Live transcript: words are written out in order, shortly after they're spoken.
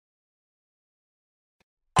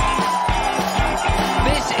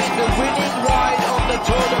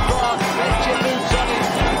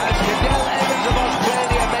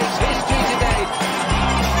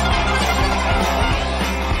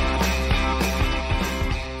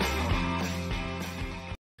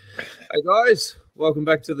Hey guys, welcome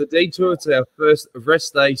back to the Detour. It's our first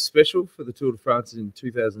rest day special for the Tour de France in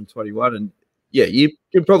 2021. And yeah, you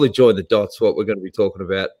can probably join the dots what we're going to be talking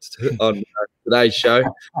about on today's show.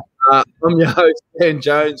 I'm your host, Ben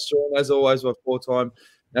Jones. Sean, as always, my four-time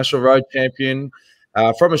national road champion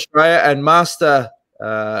from Australia and master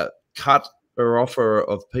offer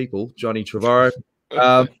of people, Johnny Trevorrow.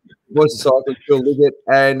 Voice of cycling, Phil Liggett,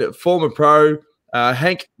 and former pro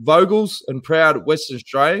Henk Vogels, and proud Western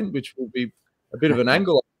Australian, which will be a bit of an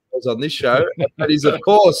angle on this show. That is, of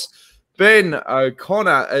course, Ben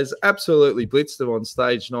O'Connor has absolutely blitzed them on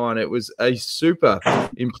stage 9. It was a super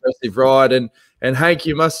impressive ride. And Hank,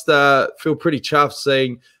 you must feel pretty chuffed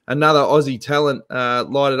seeing another Aussie talent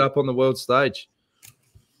light it up on the world stage.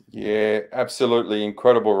 Yeah, absolutely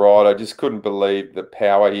incredible ride. I just couldn't believe the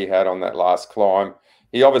power he had on that last climb.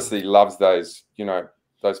 He obviously loves those,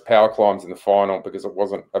 those power climbs in the final because it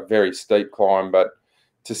wasn't a very steep climb. But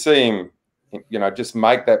to see him, just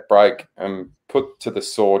make that break and put to the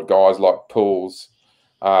sword guys like Pools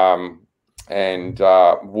and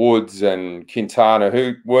Woods and Quintana,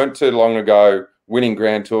 who weren't too long ago winning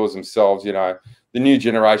Grand Tours themselves. The new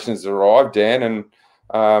generation has arrived, Dan,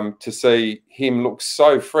 and to see him look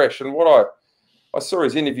so fresh. And what I saw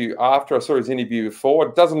his interview after, I saw his interview before.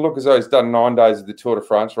 It doesn't look as though he's done 9 days of the Tour de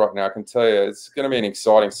France right now. I can tell you it's going to be an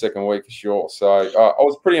exciting second week for sure. So I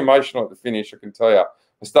was pretty emotional at the finish, I can tell you.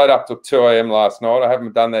 I stayed up till 2 a.m. last night. I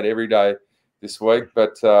haven't done that every day this week,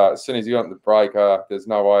 but as soon as you got the break, there's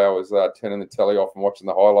no way I was turning the telly off and watching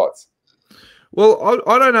the highlights. Well,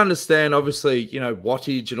 I don't understand, obviously,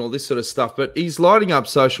 wattage and all this sort of stuff, but he's lighting up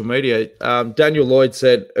social media. Daniel Lloyd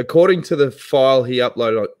said, according to the file he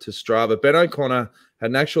uploaded to Strava, Ben O'Connor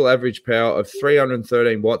had an actual average power of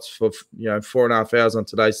 313 watts for, 4.5 hours on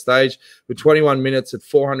today's stage, with 21 minutes at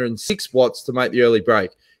 406 watts to make the early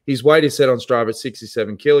break. His weight is set on Strava at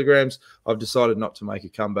 67 kilograms. I've decided not to make a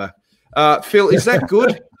comeback. Phil, is that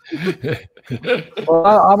good?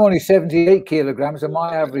 Well, I'm only 78 kilograms, and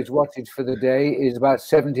my average wattage for the day is about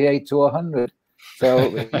 78 to 100. So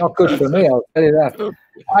it's not good for me, I'll tell you that.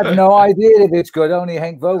 I have no idea if it's good. Only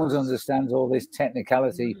Henk Vogels understands all this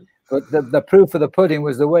technicality. But the proof of the pudding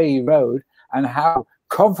was the way he rode and how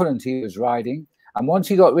confident he was riding. And once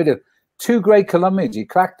he got rid of 2 great kilometers, he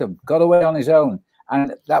cracked them, got away on his own.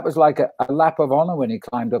 And that was like a lap of honor when he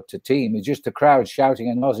climbed up to team. It's just the crowd shouting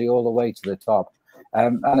an Aussie all the way to the top.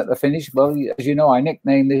 And at the finish, well, as you know, I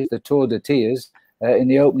nicknamed this the Tour de Tears in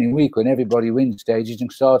the opening week when everybody wins stages and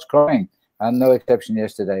starts crying. And no exception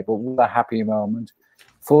yesterday. But what a happy moment.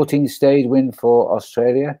 14th stage win for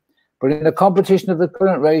Australia. But in the competition of the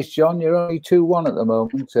current race, John, you're only 2-1 at the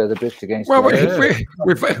moment, the Brits against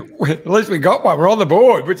at least we got one. We're on the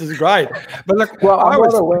board, which is great. But look, well, I'm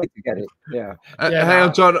on a way to get it. Yeah. Hang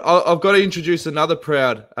on, John. I've got to introduce another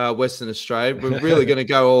proud Western Australian. We're really going to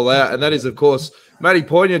go all out, and that is, of course, Matty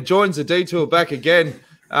Poyner joins the Detour back again.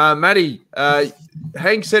 Matty,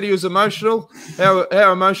 Hank said he was emotional.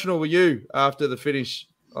 How emotional were you after the finish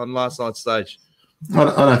on last night's stage? I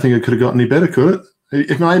don't think it could have got any better, could it?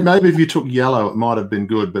 Maybe if you took yellow, it might have been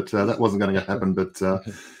good, but that wasn't going to happen. But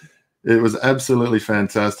it was absolutely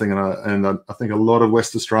fantastic, and I think a lot of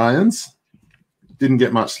West Australians didn't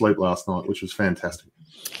get much sleep last night, which was fantastic.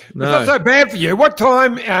 No. It's not so bad for you. What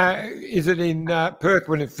time is it in Perth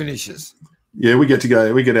when it finishes? Yeah, we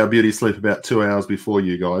get our beauty sleep about 2 hours before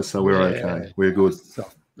you guys, so we're okay. We're good.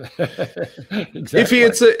 Exactly.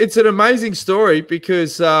 It's an amazing story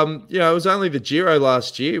because it was only the Giro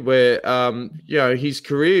last year where his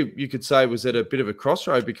career, you could say, was at a bit of a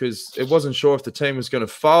crossroad because it wasn't sure if the team was going to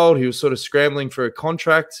fold. He was sort of scrambling for a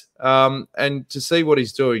contract, and to see what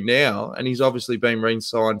he's doing now, and he's obviously been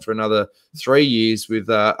re-signed for another 3 years with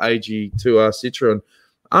AG2R Citroën.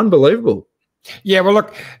 Unbelievable. Yeah, well,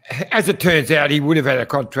 look, as it turns out, he would have had a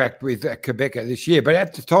contract with Quebecer this year. But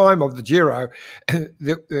at the time of the Giro,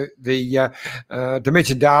 the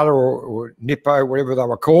Dimension Data or Nippo, whatever they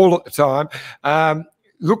were called at the time,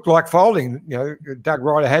 looked like folding. Doug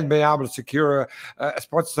Ryder hadn't been able to secure a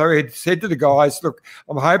sponsor. So he said to the guys, look,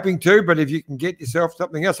 I'm hoping to, but if you can get yourself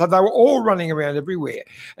something else. So they were all running around everywhere.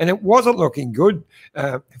 And it wasn't looking good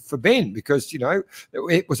for Ben because,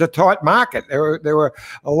 it was a tight market. There were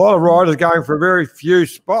a lot of riders going for very few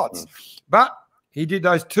spots. But he did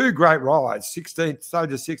those 2 great rides,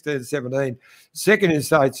 stages 16 and 17, second in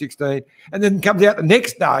stage 16, and then comes out the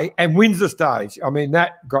next day and wins the stage. I mean,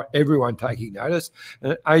 that got everyone taking notice.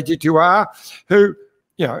 AG2R, who,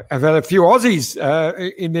 have had a few Aussies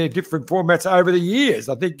in their different formats over the years.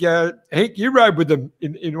 I think, Henk, you rode with them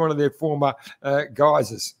in one of their former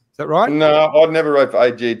guises. that right? No, I never rode for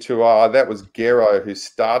AG2R. That was Gero who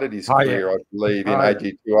started his career, I believe, in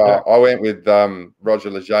AG2R. Yeah. I went with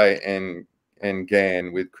Roger Leger and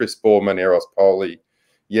Gann, with Chris Borman, Eros Poli,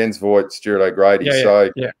 Jens Voigt, Stuart O'Grady.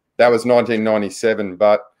 That was 1997.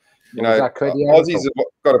 But, you know, Aussies have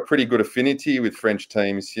got a pretty good affinity with French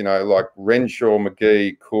teams, you know, like Renshaw,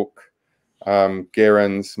 McGee, Cook,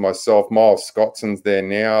 Gerrans, myself, Miles Scotson's there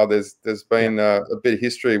now. There's been a bit of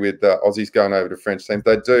history with Aussies going over to French teams.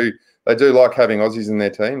 They do like having Aussies in their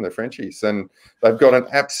team, the Frenchies, and they've got an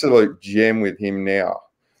absolute gem with him now.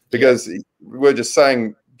 Because we were just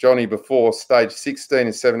saying, Johnny, before, stage 16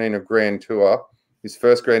 and 17 of Grand Tour, his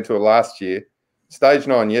first Grand Tour last year, stage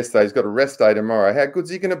 9 yesterday, he's got a rest day tomorrow. How good's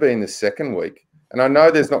he going to be in the second week? And I know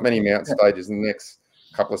there's not many mountain stages in the next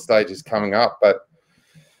couple of stages coming up, but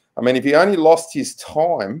I mean, if he only lost his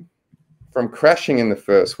time from crashing in the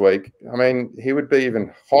first week, I mean, he would be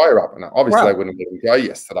even higher up. And obviously, they wouldn't let him go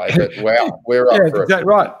yesterday, but wow, we're up for it.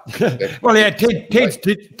 Right. Well, he had 10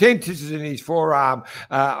 stitches in his forearm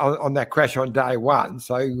on that crash on day one,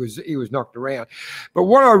 so he was knocked around. But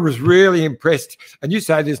what I was really impressed, and you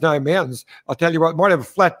say there's no mountains, I'll tell you what, might have a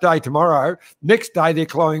flat day tomorrow. Next day, they're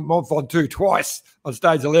climbing Mont Ventoux twice on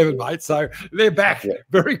stage 11, mate, so they're back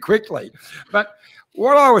very quickly. But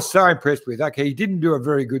what I was so impressed with, okay, he didn't do a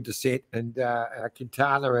very good descent, and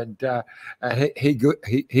Quintana and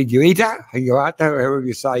Higuita, however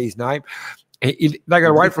you say his name, they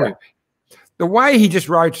got away from him. The way he just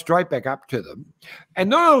rode straight back up to them, and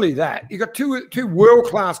not only that, you got two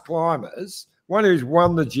world-class climbers, one who's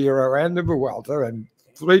won the Giro and the Vuelta and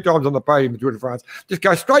 3 times on the podium in Tour de France, just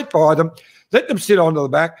go straight by them, let them sit onto the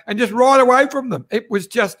back, and just ride away from them. It was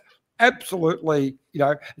just absolutely, you know,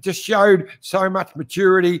 it just showed so much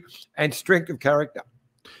maturity and strength of character.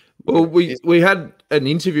 Well, we had an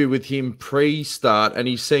interview with him pre-start, and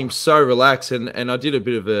he seemed so relaxed. And I did a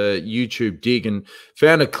bit of a YouTube dig and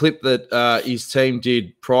found a clip that his team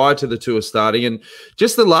did prior to the tour starting. And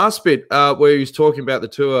just the last bit where he was talking about the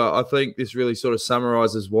tour, I think this really sort of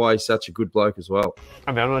summarises why he's such a good bloke as well.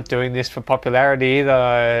 I mean, I'm not doing this for popularity either.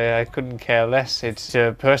 I couldn't care less. It's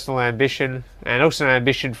a personal ambition, and also an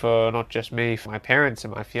ambition for not just me, for my parents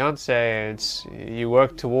and my fiance. It's you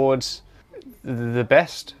work towards the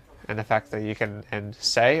best. And the fact that you can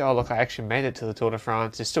say, oh, look, I actually made it to the Tour de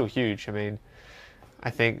France is still huge. I mean, I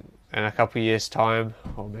think in a couple of years' time,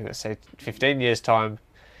 or maybe let's say 15 years' time,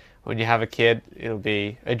 when you have a kid, it'll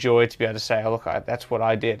be a joy to be able to say, oh, look, that's what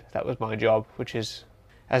I did. That was my job, which is,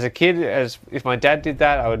 as a kid, if my dad did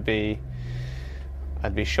that, I'd be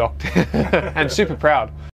shocked and super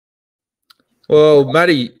proud. Well,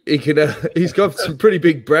 Matty, he's got some pretty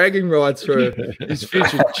big bragging rights for his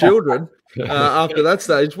future children after that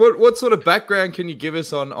stage. What sort of background can you give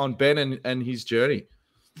us on Ben and his journey?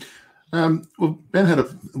 Well, Ben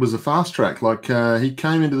was a fast track. Like he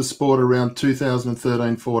came into the sport around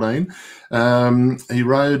 2013-14. He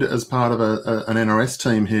rode as part of an NRS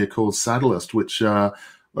team here called Saddlist, which at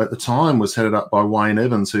the time was headed up by Wayne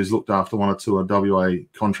Evans, who's looked after 1 or 2 WA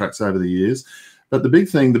contracts over the years. But the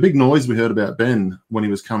big noise we heard about Ben when he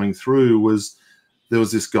was coming through was there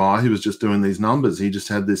was this guy who was just doing these numbers. He just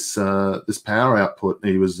had this power output.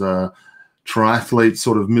 He was a triathlete,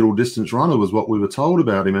 sort of middle distance runner was what we were told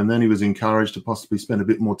about him. And then he was encouraged to possibly spend a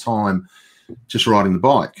bit more time just riding the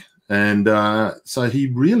bike. And so he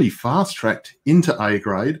really fast tracked into A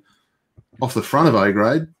grade, off the front of A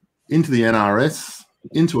grade, into the NRS,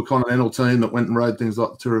 into a continental team that went and rode things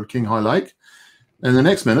like the Tour of King High Lake. And the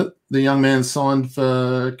next minute, the young man signed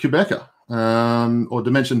for Quebecer, or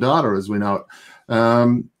Dimension Data, as we know it.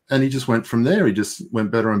 And he just went from there. He just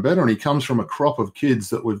went better and better. And he comes from a crop of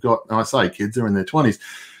kids that we've got. I say kids, they're in their 20s.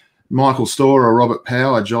 Michael Storer, Robert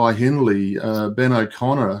Power, Jai Hindley, Ben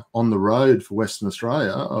O'Connor on the road for Western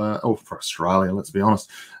Australia, or for Australia, let's be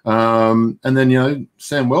honest. And then, you know,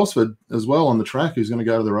 Sam Welsford as well on the track, who's going to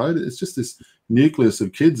go to the road. It's just this nucleus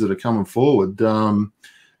of kids that are coming forward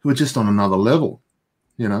who are just on another level.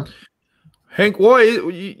 You know, Henk, why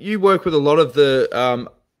you work with a lot of the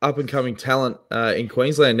up and coming talent in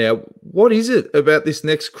Queensland now? What is it about this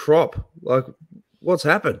next crop? Like, what's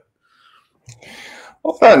happened?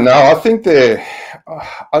 I don't know. I think they're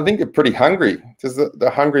pretty hungry. Because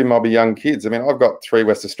they're hungry mob of young kids. I mean, I've got 3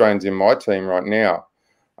 West Australians in my team right now.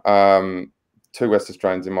 3 West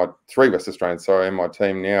Australians in my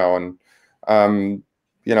team now, and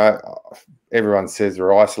you know, everyone says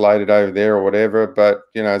they're isolated over there or whatever, but,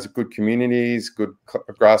 you know, it's good communities, good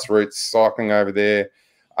grassroots cycling over there.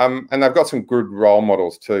 And they've got some good role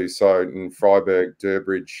models too. So in Freiburg,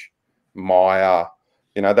 Durbridge, Meyer,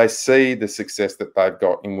 You know, they see the success that they've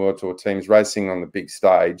got in World Tour teams racing on the big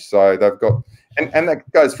stage. So they've got, and that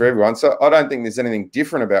goes for everyone. So I don't think there's anything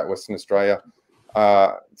different about Western Australia.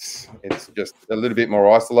 It's just a little bit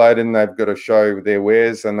more isolated, and they've got to show their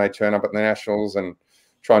wares, and they turn up at the Nationals and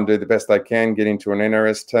try and do the best they can, get into an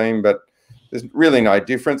NRS team. But there's really no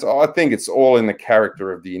difference. I think it's all in the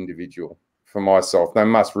character of the individual. For myself, they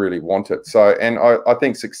must really want it. So, and I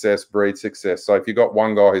think success breeds success. So if you've got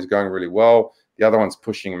one guy who's going really well, the other one's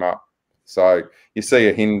pushing him up. So you see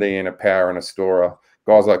a Hindi and a Power and a Storer,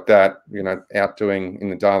 guys like that, you know, outdoing in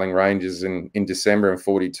the Darling Ranges in December in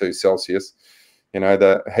 42 Celsius. You know,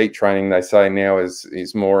 the heat training, they say now is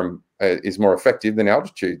more effective than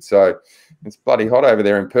altitude. So it's bloody hot over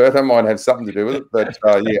there in Perth. That might have something to do with it. But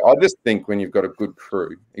yeah, I just think when you've got a good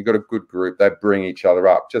crew, you've got a good group, they bring each other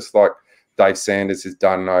up, just like Dave Sanders has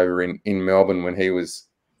done over in Melbourne when he was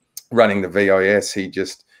running the VIS.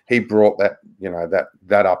 He brought that, you know,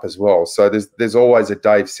 that up as well. So there's always a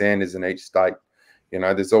Dave Sanders in each state. You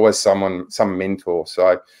know, there's always some mentor.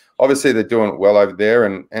 So obviously they're doing it well over there,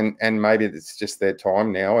 and maybe it's just their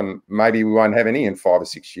time now, and maybe we won't have any in 5 or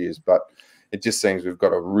 6 years. But it just seems we've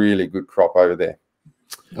got a really good crop over there.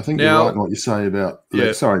 I think you're right in what you say about.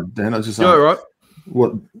 Yeah. Sorry, Dan. I was just saying, right.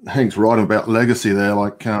 What Henk's right about legacy there.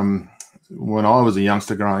 Like when I was a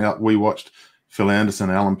youngster growing up, we watched Phil Anderson,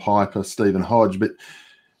 Alan Piper, Stephen Hodge,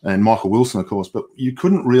 and Michael Wilson, of course. But you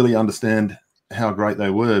couldn't really understand how great they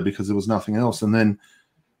were because there was nothing else. And then,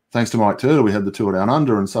 thanks to Mike Turtle, we had the Tour Down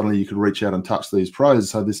Under, and suddenly you could reach out and touch these pros.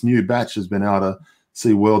 So this new batch has been able to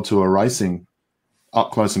see World Tour racing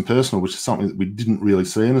up close and personal, which is something that we didn't really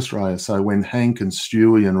see in Australia. So when Henk and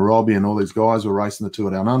Stewie and Robbie and all these guys were racing the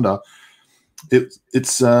Tour Down Under, it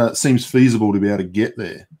seems feasible to be able to get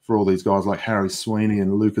there for all these guys like Harry Sweeney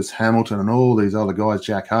and Lucas Hamilton and all these other guys,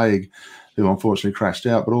 Jack Haig, who unfortunately crashed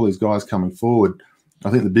out, but all these guys coming forward.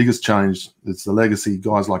 I think the biggest change is the legacy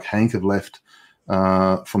guys like Henk have left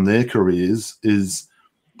from their careers is,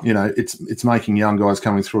 you know, it's making young guys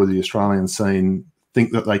coming through the Australian scene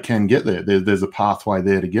think that they can get there. There's a pathway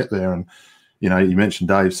there to get there. And, you know, you mentioned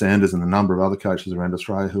Dave Sanders and a number of other coaches around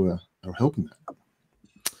Australia who are helping that.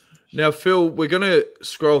 Now, Phil, we're going to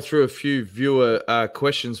scroll through a few viewer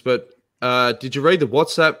questions, but did you read the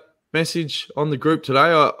WhatsApp message on the group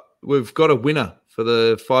today? We've got a winner for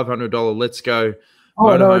the $500 Let's Go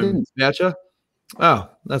Motorhome voucher. Oh,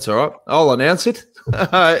 that's all right. I'll announce it.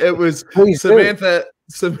 It was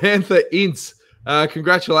Samantha Ince.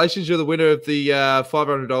 Congratulations, you're the winner of the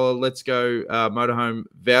 $500 Let's Go Motorhome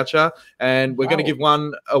voucher, and we're going to give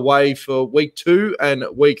one away for week 2 and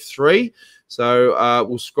week 3. So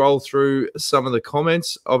we'll scroll through some of the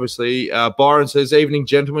comments. Obviously, Byron says, "Evening,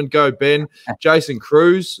 gentlemen. Go, Ben." Jason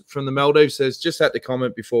Cruz from the Maldives says, "Just had to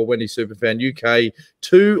comment before Wendy Superfan. UK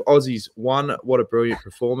 2, Aussies 1. What a brilliant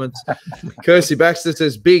performance." Kirsty Baxter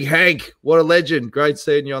says, "Big Hank. What a legend. Great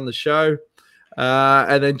seeing you on the show."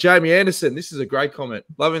 And then Jamie Anderson, this is a great comment.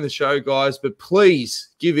 "Loving the show, guys, but please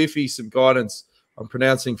give Iffy some guidance on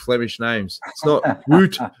pronouncing Flemish names. It's not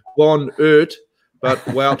Wout van Aert, but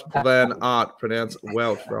Wout van Aert, pronounced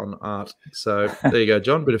Wout van Aert." So there you go,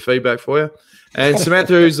 John. Bit of feedback for you. And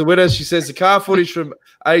Samantha, who's the winner, she says, "The car footage from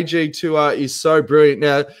AG2R is so brilliant."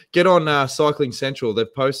 Now, get on Cycling Central.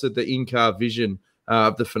 They've posted the in-car vision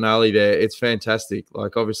of the finale there. It's fantastic.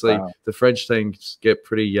 Like, obviously, the French teams get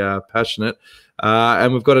pretty passionate.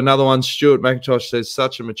 And we've got another one. Stuart McIntosh says,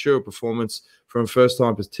 "Such a mature performance from a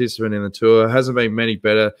first-time participant in the tour. Hasn't been many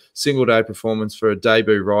better single-day performance for a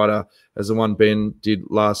debut rider as the one Ben did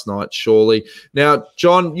last night, surely." Now,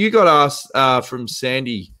 John, you got asked from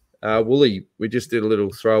Sandy Woolley. We just did a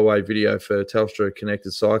little throwaway video for Telstra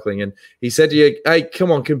Connected Cycling, and he said to you, "Hey,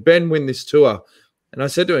 come on, can Ben win this tour?" And I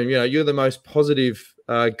said to him, "You know, you're the most positive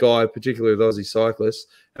guy, particularly with Aussie cyclists."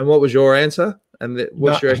 And what was your answer? And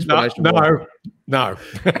what's your explanation? No.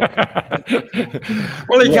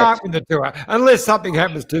 Well, he can't win the tour unless something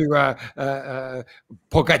happens to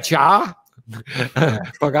Pogacar.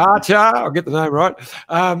 I'll get the name right.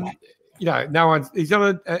 You know, no one's. He's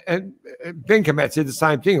on and Ben Kamat said the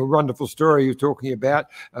same thing. A wonderful story he was talking about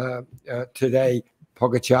today.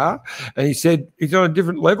 Pogacar, and he said he's on a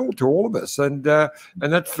different level to all of us, and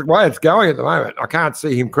that's the way it's going at the moment. I can't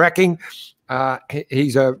see him cracking.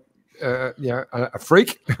 He's a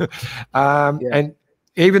freak, and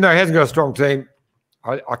even though he hasn't got a strong team,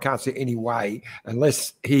 I can't see any way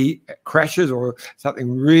unless he crashes or something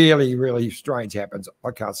really, really strange happens. I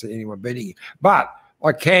can't see anyone beating him, but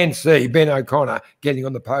I can see Ben O'Connor getting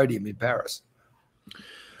on the podium in Paris.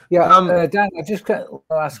 Yeah, Dan, I just got to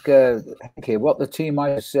ask Henk what the team might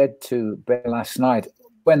have said to Ben last night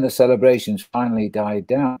when the celebrations finally died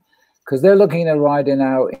down, because they're looking at a rider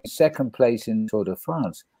now in second place in Tour de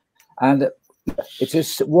France. And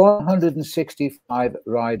it's a 165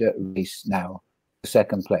 rider race now,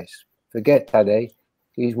 second place. Forget Tadej.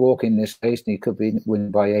 He's walking this race and he could be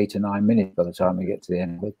winning by 8 or 9 minutes by the time we get to the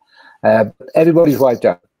end of it. Everybody's wiped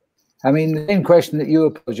out. I mean, the same question that you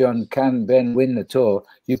approach on, can Ben win the Tour?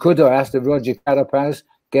 You could have asked of Roger Carapaz,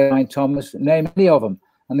 Geraint Thomas, name any of them.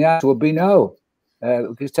 And the answer would be no.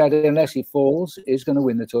 Because Tadej, unless he falls, is going to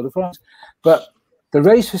win the Tour de France. But the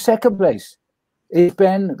race for second place, is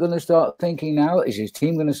Ben going to start thinking now? Is his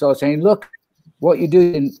team going to start saying, look, what you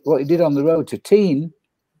did on the road to Teen,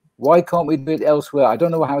 why can't we do it elsewhere? I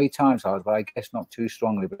don't know how he times hard, but I guess not too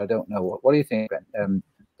strongly. But I don't know. What do you think, Ben?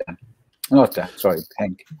 Dan? Not Dan, sorry,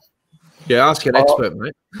 Henk. Yeah, ask an expert,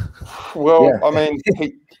 mate. Well, Yeah. I mean,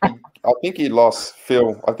 I think he lost,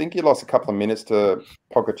 Phil. I think he lost a couple of minutes to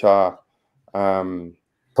Pogacar.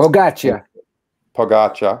 Pogacar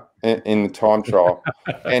in the time trial,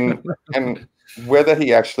 and whether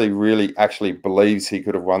he actually believes he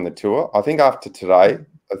could have won the Tour. I think after today,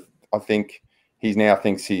 I think he now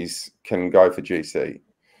thinks he's can go for GC. Wow.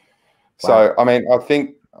 So I mean, I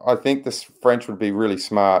think the French would be really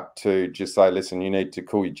smart to just say, listen, you need to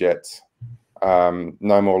cool your jets.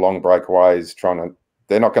 No more long breakaways.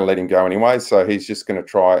 They're not going to let him go anyway. So he's just going to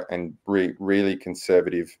try and really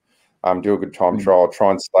conservative. Do a good time trial, try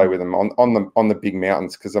and stay with him on the big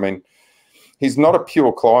mountains, because I mean, he's not a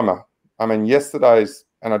pure climber. I mean, yesterday's,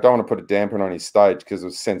 and I don't want to put a damper on his stage because it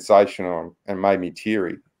was sensational and made me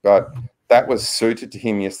teary, but that was suited to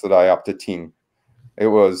him yesterday up to Ting. It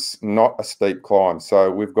was not a steep climb, so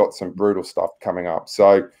we've got some brutal stuff coming up.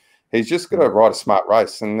 So he's just got to ride a smart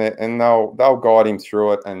race, and they'll guide him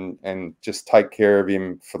through it and just take care of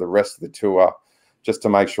him for the rest of the tour, just to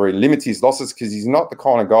make sure he limits his losses, because he's not the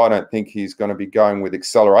kind of guy, I don't think he's going to be going with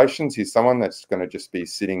accelerations. He's someone that's going to just be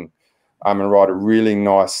sitting and ride a really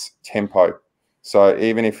nice tempo. So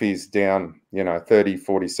even if he's down, 30,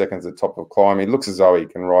 40 seconds at the top of a climb, he looks as though he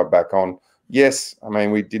can ride back on. Yes, I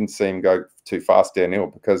mean, we didn't see him go too fast downhill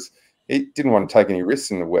because he didn't want to take any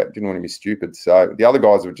risks in the wet, didn't want to be stupid. So the other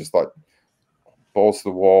guys were just like balls to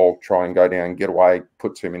the wall, try and go down, get away,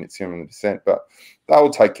 put 2 minutes in the descent. But they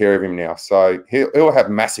will take care of him now. So he'll have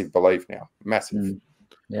massive belief now, massive.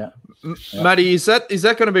 Yeah. Matty, is that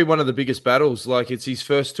going to be one of the biggest battles? Like, it's his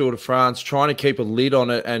first Tour de France, trying to keep a lid on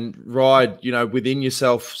it and ride, within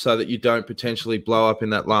yourself so that you don't potentially blow up in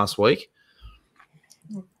that last week?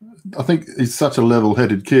 I think he's such a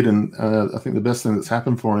level-headed kid, and I think the best thing that's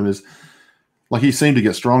happened for him is, like, he seemed to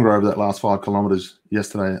get stronger over that last 5 kilometres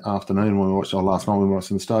yesterday afternoon when we watched our last night when we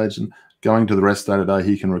watched on stage, and going to the rest day today,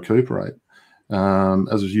 he can recuperate.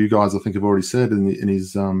 As you guys, I think, have already said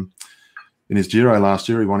in his Giro last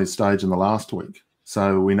year, he won his stage in the last week.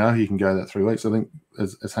 So we know he can go that 3 weeks, I think,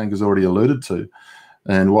 as Henk has already alluded to.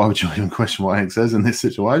 And why would you even question what Henk says in this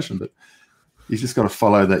situation? But he's just got to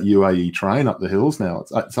follow that UAE train up the hills now.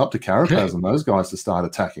 It's up to Carapaz and those guys to start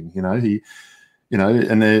attacking. And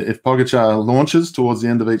if Pogacar launches towards the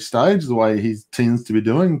end of each stage, the way he tends to be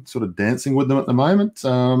doing, sort of dancing with them at the moment,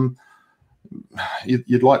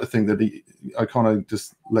 you'd like to think that O'Connor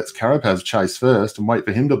just lets Carapaz chase first and wait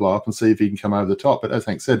for him to blow up and see if he can come over the top. But as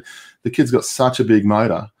Henk said, the kid's got such a big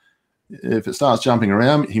motor. If it starts jumping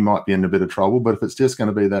around, he might be in a bit of trouble. But if it's just going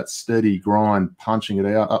to be that steady grind, punching it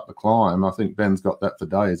out up the climb, I think Ben's got that for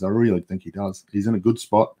days. I really think he does. He's in a good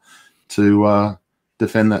spot to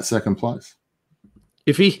defend that second place.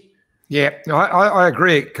 Yeah, I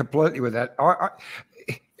agree completely with that.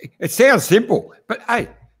 It sounds simple, but hey,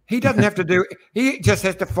 he doesn't have to do. He just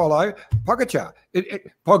has to follow Pogacar.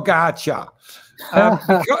 Pogacar.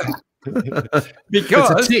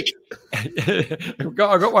 Because it's a tick.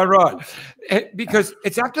 I got one right. Because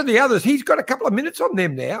it's up to the others. He's got a couple of minutes on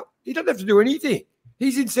them now. He doesn't have to do anything.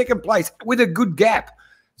 He's in second place with a good gap.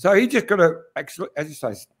 So he just got to actually, as you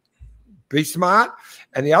say, be smart.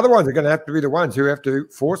 And the other ones are going to have to be the ones who have to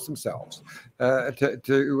force themselves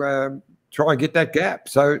to try and get that gap.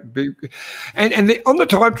 So, on the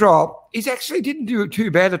time trial, he actually didn't do too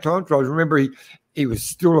bad at time trials. Remember, he was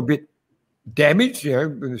still a bit damaged,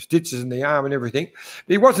 with the stitches in the arm and everything.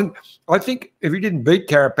 He wasn't. I think if he didn't beat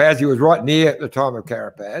Carapaz, he was right near the time of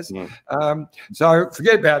Carapaz. Yeah. So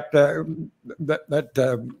forget about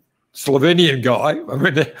that Slovenian guy. I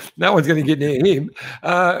mean, no one's going to get near him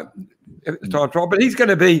at the time trial. But he's not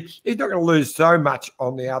going to lose so much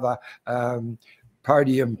on the other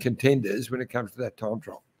podium contenders when it comes to that time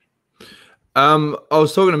trial. I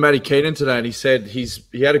was talking to Matty Keenan today, and he said he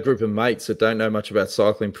had a group of mates that don't know much about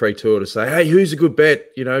cycling pre-tour to say, hey, who's a good bet,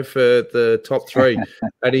 for the top 3?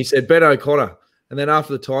 And he said Ben O'Connor. And then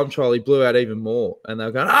after the time trial, he blew out even more. And they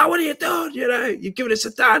were going, "Oh, what are you doing? You know, you're giving us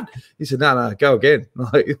a dud." He said, "No, go again.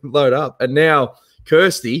 Like, load up." And now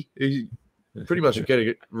Kirsty, who pretty much getting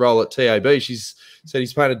a role at TAB, she's said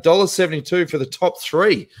he's paying $1.72 for the top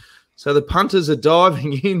 3. So the punters are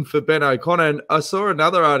diving in for Ben O'Connor. And I saw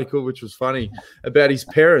another article, which was funny, about his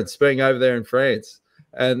parents being over there in France.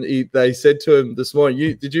 And they said to him this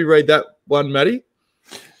morning, did you read that one, Matty?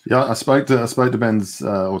 Yeah, I spoke to Ben's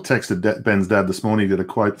or texted Ben's dad this morning. He did a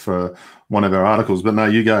quote for one of our articles, but no,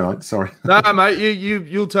 you go, mate. Sorry. No, mate,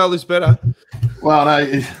 you'll tell this better. Well,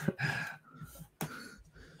 no,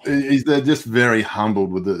 they're just very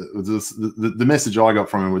humbled with the message I got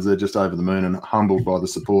from him was they're just over the moon and humbled by the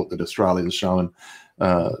support that Australia has shown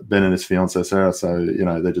Ben and his fiancée Sarah. So you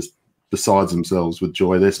know they're just besides themselves with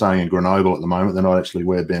joy. They're staying in Grenoble at the moment. They're not actually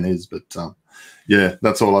where Ben is, but yeah,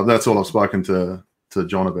 that's all I've spoken to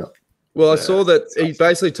John about. Well, I saw that he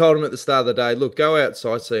basically told him at the start of the day, "Look, go out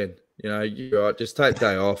sightseeing. You know, you're right, just take the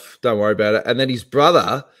day off. Don't worry about it." And then his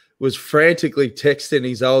brother was frantically texting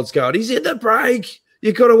his olds going, "He's in the break.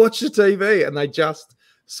 You got to watch the TV." And they just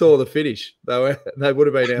saw the finish. They would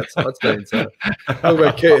have been outside skiing, so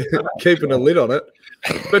we're keeping a lid on it.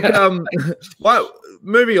 But well,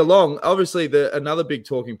 moving along, obviously another big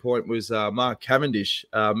talking point was Mark Cavendish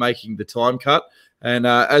making the time cut. And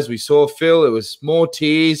as we saw, Phil, it was more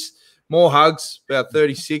tears, more hugs, about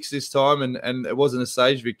 36 this time, and it wasn't a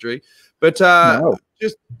stage victory. But no.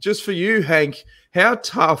 just for you, Henk, how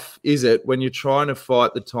tough is it when you're trying to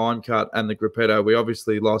fight the time cut and the gruppetto? We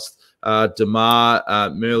obviously lost Demar,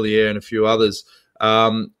 Merlier, and a few others.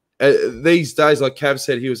 These days, like Cav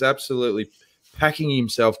said, he was absolutely packing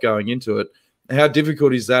himself going into it. How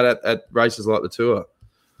difficult is that at races like the Tour?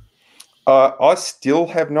 I still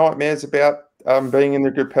have nightmares about being in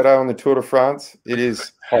the gruppetto on the Tour de France. It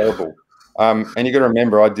is horrible. And you got to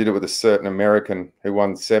remember, I did it with a certain American who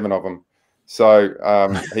won 7 of them. So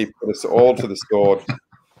he put us all to the sword.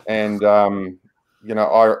 And, you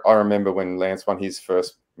know, I remember when Lance won his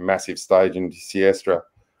first massive stage in Siestra.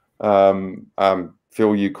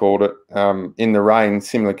 Phil, you called it, in the rain,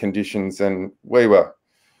 similar conditions, and we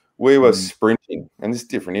were sprinting. And this is a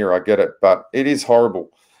different era, I get it, but it is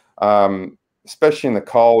horrible, especially in the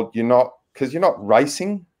cold. Because you're not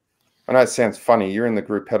racing. I know it sounds funny. You're in the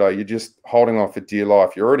gruppetto. You're just holding on for dear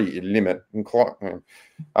life. You're already at your limit. And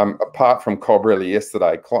apart from Cobrelli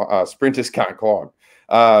yesterday, sprinters can't climb.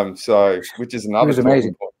 Which is another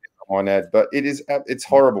amazing point I might add. But it's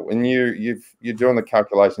horrible. And you're doing the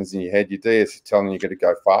calculations in your head. Your DS is telling you got to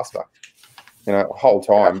go faster, you know, the whole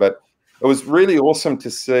time. But it was really awesome to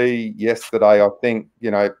see yesterday. I think,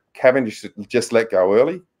 you know, Cavendish just let go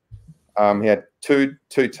early. He had two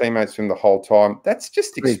teammates from the whole time. That's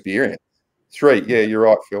just experience. 3, yeah, you're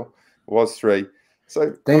right, Phil. It was 3.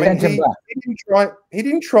 So he didn't try.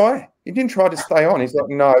 He didn't try to stay on. He's like,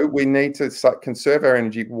 no, we need to conserve our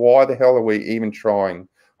energy. Why the hell are we even trying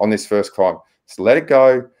on this first climb? Just let it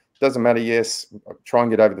go. Doesn't matter. Yes, try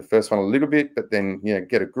and get over the first one a little bit, but then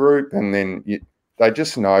get a group, and then they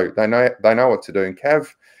just know. They know what to do. And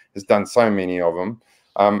Cav has done so many of them.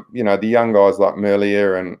 You know, the young guys like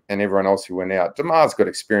Merlier and everyone else who went out. Demar's got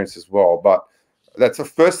experience as well, but that's the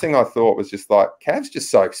first thing I thought was just like, Cav's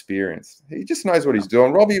just so experienced. He just knows what he's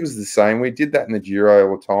doing. Robbie was the same. We did that in the Giro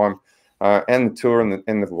all the time, and the Tour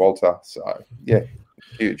and the Vuelta. So, yeah,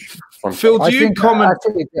 huge. Phil, do you comment?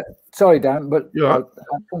 Sorry, Dan, but I'll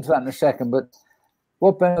come to that in a second. But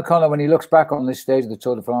what Ben O'Connor, when he looks back on this stage of the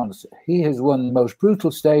Tour de France, he has won the most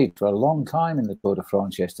brutal stage for a long time in the Tour de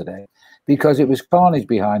France yesterday, because it was carnage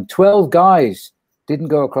behind. 12 guys didn't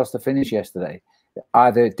go across the finish yesterday.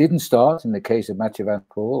 Either didn't start, in the case of Mathieu Van der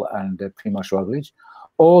Poel and Primož Roglič,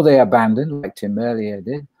 or they abandoned, like Tim Merlier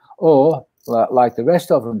did, or, like the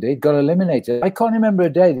rest of them did, got eliminated. I can't remember a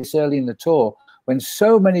day this early in the Tour when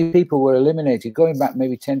so many people were eliminated, going back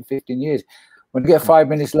maybe 10, 15 years. When I get 5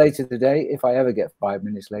 minutes later today, if I ever get 5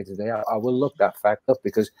 minutes later today, I will look that fact up,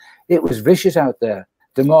 because it was vicious out there.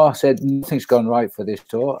 Demar said nothing's gone right for this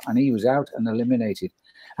Tour, and he was out and eliminated.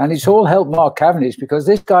 And it's all helped Mark Cavendish, because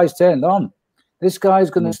this guy's turned on. This guy's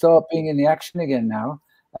going to start being in the action again now.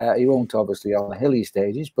 He won't, obviously, on the hilly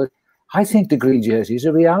stages, but I think the green jersey is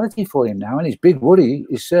a reality for him now. And his big worry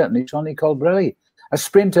is certainly Sonny Colbrelli, a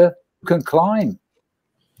sprinter who can climb.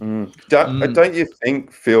 Don't you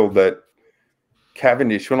think, Phil, that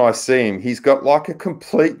Cavendish, when I see him, he's got like a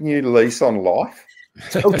complete new lease on life?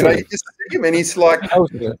 Totally. You just see him and he's like,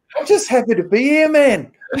 I'm just happy to be here,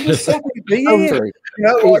 man. I'm just happy to be here. You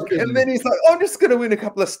know, like, and then he's like, I'm just going to win a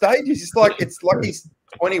couple of stages. It's like he's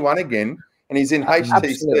 21 again, and he's in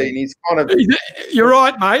HTC, and he's kind of. You're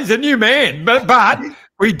right, mate. He's a new man, but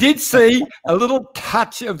We did see a little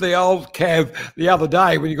touch of the old Cav the other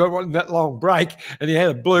day when he got on that long break and he had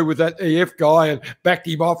a blue with that EF guy and backed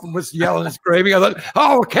him off and was yelling and screaming. I thought,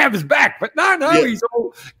 oh, Cav's back. But no, he's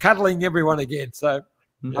all cuddling everyone again. So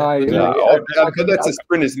but that's a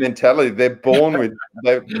sprinter's mentality. They're born with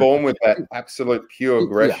that absolute pure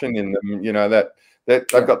aggression in them. You know, that they've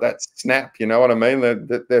got that snap. You know what I mean?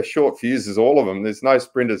 They're short fuses, all of them. There's no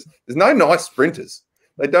sprinters. There's no nice sprinters.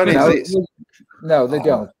 They don't exist. No, they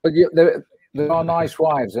don't. But there are nice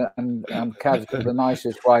wives, and Cav's got the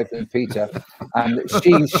nicest wife in Peter, and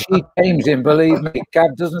she tames him. Believe me,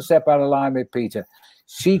 Cav doesn't step out of line with Peter.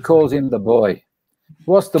 She calls him the boy.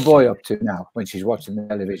 What's the boy up to now when she's watching the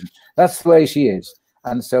television? That's the way she is.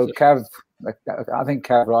 And so Cav, I think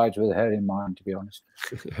Cav rides with her in mind, to be honest.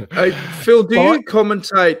 Hey, Phil, do you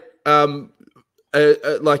commentate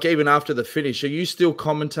like even after the finish? Are you still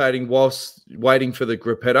commentating whilst waiting for the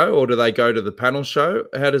gruppetto, or do they go to the panel show?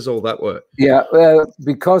 How does all that work? Yeah,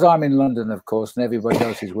 because I'm in London, of course, and everybody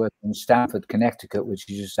else is working in Stamford, Connecticut, which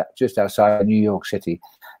is just outside of New York City.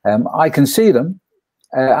 I can see them.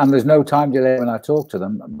 And there's no time delay when I talk to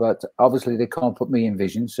them, but obviously they can't put me in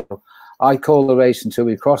vision. So I call the race until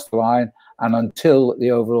we cross the line and until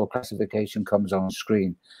the overall classification comes on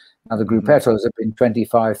screen. Now, the gruppettos have been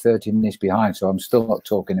 25, 30 minutes behind, so I'm still not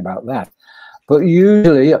talking about that. But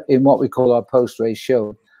usually in what we call our post-race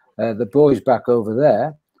show, the boys back over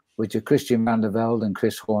there, which are Christian van der Velde and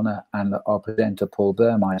Chris Horner and our presenter Paul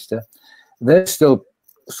Burmeister, they're still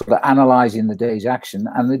sort of analysing the day's action,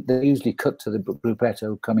 and they usually cut to the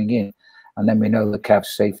gruppetto coming in, and then we know the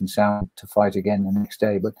Cav's safe and sound to fight again the next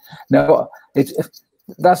day. But no,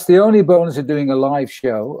 that's the only bonus of doing a live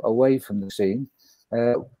show away from the scene.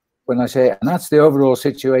 When I say, and that's the overall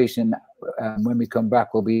situation. When we come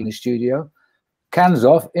back, we'll be in the studio, cans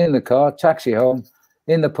off, in the car, taxi home,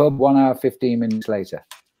 in the pub 1 hour 15 minutes later.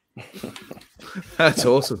 That's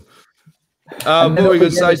awesome. What were you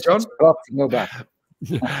going to say, John? Go back.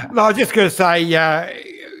 No, I was just going to say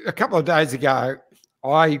a couple of days ago,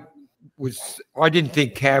 I didn't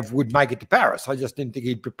think Cav would make it to Paris. I just didn't think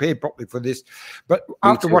he'd prepared properly for this. But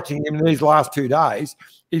after watching him these last 2 days,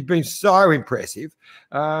 he's been so impressive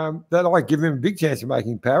that I give him a big chance of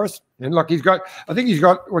making Paris. And look, I think he's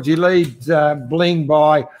got he leads Bling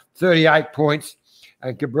by 38 points,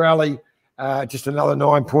 and Cabrelli just another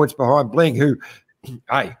 9 points behind Bling, who,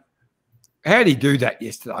 hey, how did he do that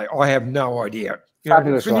yesterday? I have no idea.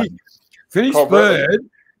 Fabulous, finished third.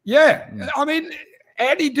 Yeah. I mean, how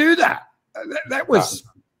did he do that? That was...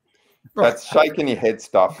 That's shaking your head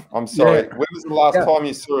stuff. I'm sorry. When was the last time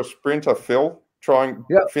you saw a sprinter, Phil, try and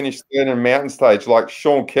finish third in a mountain stage like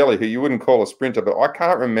Sean Kelly, who you wouldn't call a sprinter, but I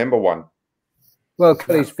can't remember one. Well,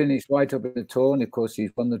 Kelly's finished right up in the Tour, and of course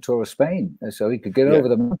he's won the Tour of Spain, so he could get over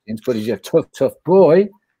the mountains, but he's a tough boy,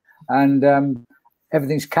 and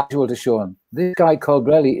everything's casual to Sean. This guy,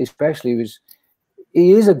 Colbrelli, especially,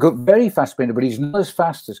 he is a good, very fast sprinter, but he's not as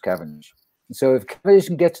fast as Cavendish. So if Cavendish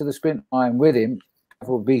can get to the sprint line with him, Cav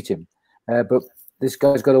will beat him. But this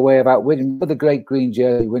guy's got a way of outwitting other great green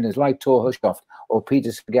jersey winners like Tor Hushkoff or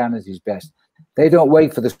Peter Sagan at his best. They don't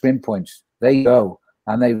wait for the sprint points. They go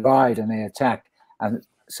and they ride and they attack. And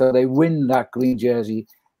so they win that green jersey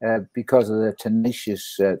because of the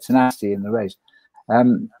tenacity in the race.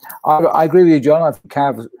 I agree with you, John. I think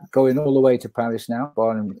Cav's going all the way to Paris now,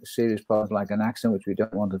 barring serious problems like an accident, which we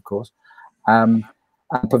don't want, of course. And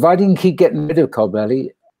providing he can keep getting rid of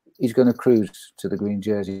Colbrelli, he's going to cruise to the green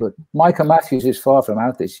jersey. But Michael Matthews is far from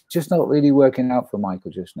out. It's just not really working out for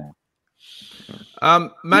Michael just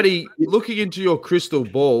now. Matty, looking into your crystal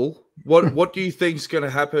ball, what do you think is going to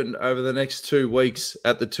happen over the next 2 weeks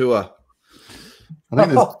at the tour? I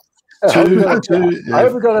think there's two. I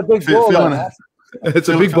hope we got a big ball. It's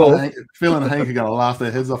a big ball. Phil and Henk are going to laugh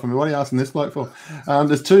their heads off at me. What are you asking this bloke for?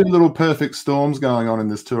 There's two little perfect storms going on in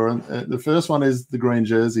this tour. And the first one is the green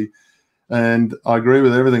jersey. And I agree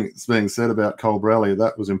with everything that's being said about Colbrelli.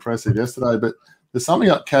 That was impressive yesterday. But there's something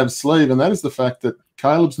up Cav's sleeve, and that is the fact that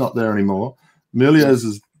Caleb's not there anymore. Milius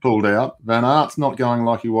has pulled out. Van Aert's not going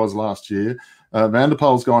like he was last year. Van der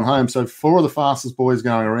Poel's gone home. So 4 of the fastest boys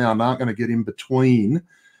going around aren't going to get in between.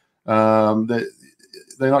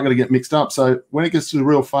 They're not going to get mixed up. So when it gets to the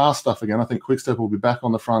real fast stuff again, I think Quickstep will be back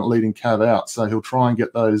on the front leading Cav out. So he'll try and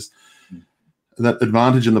get that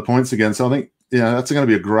advantage in the points again. So I think, that's going to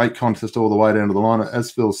be a great contest all the way down to the line.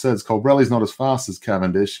 As Phil says, Colbrelli's not as fast as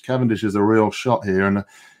Cavendish. Cavendish is a real shot here. And,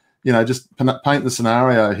 just paint the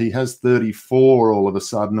scenario. He has 34 all of a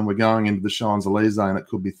sudden, and we're going into the Champs-Elysees, and it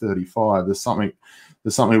could be 35. There's something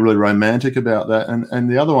really romantic about that.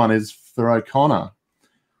 And the other one is for O'Connor.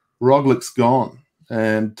 Roglic's gone.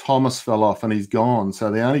 and Thomas fell off and he's gone. So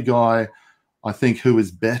the only guy I think who is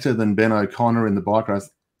better than Ben O'Connor in the bike race,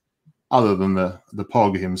 other than the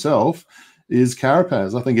Pog himself, is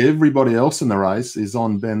Carapaz. I think everybody else in the race is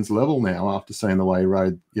on Ben's level now after seeing the way he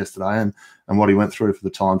rode yesterday and what he went through for the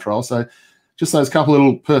time trial. So just those couple of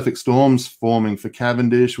little perfect storms forming for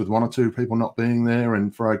Cavendish, with one or two people not being there,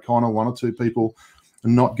 and for O'Connor, one or two people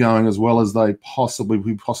not going as well as we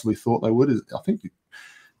possibly thought they would. I think it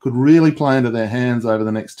could really play into their hands over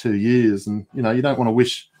the next 2 years. And, you don't want to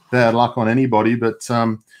wish bad luck on anybody, but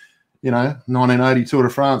 1980 Tour de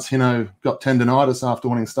France, got tendinitis after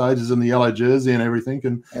winning stages in the yellow jersey and everything,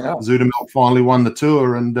 and Zudermelk finally won the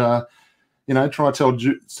Tour. And try telling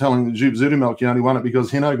Joop Zudermelk you only won it because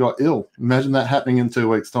Hino got ill. Imagine that happening in 2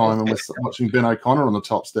 weeks' time, and we're watching Ben O'Connor on the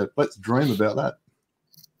top step. Let's dream about that.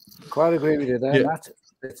 Quite agree with you there, Matt.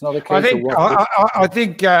 It's not a case I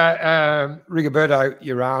think Rigoberto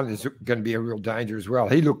Urán is going to be a real danger as well.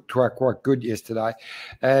 He looked quite good yesterday,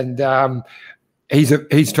 and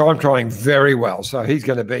he's time trying very well, so he's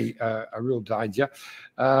going to be a real danger.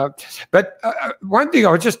 But one thing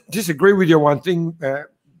I just disagree with you. One thing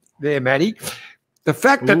there, Matty, the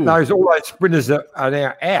fact that all those sprinters are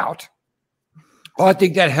now out, I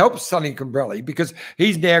think that helps Sonny Colbrelli, because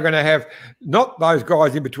he's now going to have not those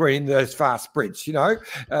guys in between those fast sprints. Cav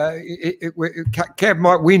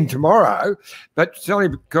might win tomorrow, but Sonny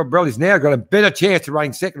Colbrelli's now got a better chance of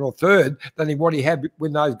running second or third than what he had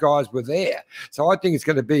when those guys were there. So I think it's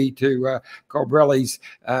going to be to Colbrelli's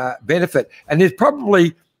benefit. And there's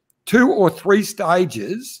probably 2 or 3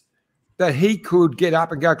 stages that he could get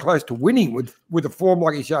up and go close to winning with a form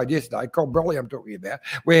like he showed yesterday, Colbrelli I'm talking about,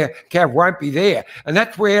 where Cav won't be there. And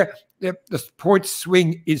that's where the point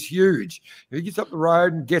swing is huge. If he gets up the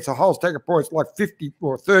road and gets a whole stack of points, like 50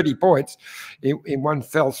 or 30 points in one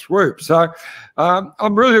fell swoop. So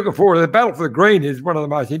I'm really looking forward to the battle for the green. Is one of the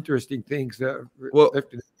most interesting things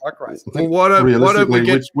left in the bike race.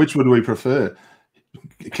 Which would we prefer?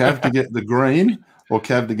 Cav to get the green, or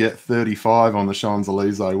Cav to get 35 on the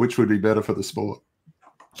Champs-Elysees? Which would be better for the sport?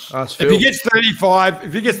 If he gets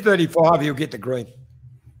 35, he'll get the green.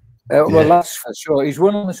 Well, that's for sure. He's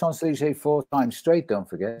won on the Champs-Elysees 4 times straight, don't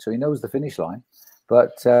forget, so he knows the finish line.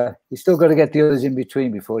 But he's still got to get the others in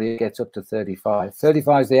between before he gets up to 35.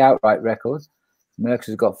 35 is the outright record. Merckx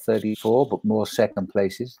has got 34, but more second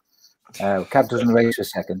places. Cav doesn't race for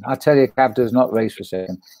second. I tell you, Cav does not race for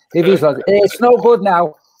second. If he's like, hey, it's no good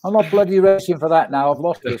now, I'm not bloody racing for that now, I've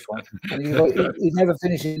lost this one. And he never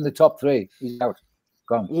finishes in the top 3. He's out.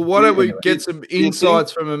 Gone. Well, why don't we get some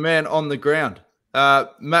insights from a man on the ground?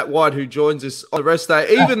 Matt White, who joins us on the rest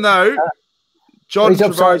day, even though John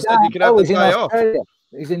Trevorrow said you can have the day off.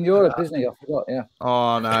 He's in Europe, isn't he? I forgot, yeah.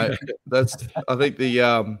 Oh, no. That's, I think,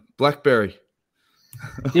 the Blackberry.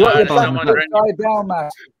 You want your upside down,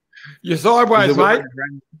 Matt? You're sideways, mate.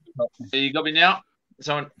 You got me now?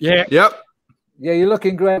 Someone? Yeah. Yep. Yeah, you're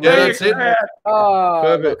looking great. Yeah, that's it. Oh,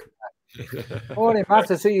 perfect. Morning,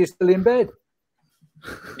 Matt. I see you still in bed.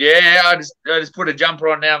 Yeah, I just put a jumper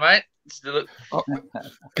on now, mate. Still.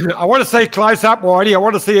 I want to see close up, Whitey. I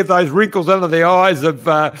want to see if those wrinkles under the eyes have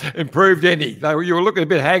improved any. You were looking a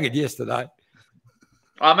bit haggard yesterday.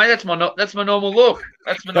 Oh, mate, that's my normal look.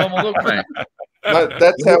 That's my normal look, mate. No,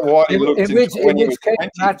 that's how Whitey looked when he was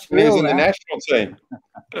in the national team.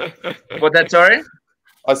 What that? Sorry.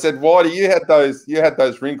 I said, Whitey, you had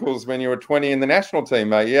those wrinkles when you were 20 in the national team,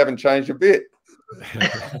 mate. You haven't changed a bit.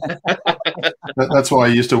 That's why I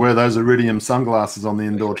used to wear those iridium sunglasses on the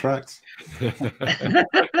indoor tracks. You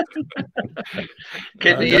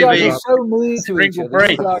guys are so mean to each other.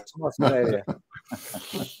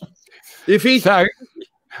 If he so,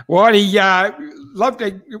 Whitey, loved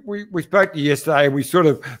it. We spoke to you yesterday. We sort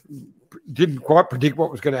of didn't quite predict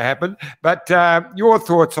what was going to happen, but your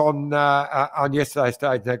thoughts on yesterday's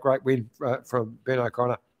stage, that great win from Ben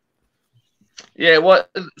O'Connor. Yeah,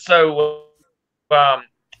 so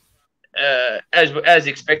as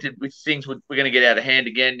expected, with things we're going to get out of hand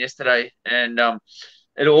again yesterday, and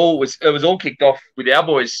it was all kicked off with our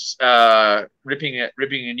boys ripping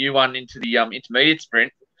a new one into the intermediate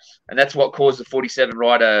sprint, and that's what caused the 47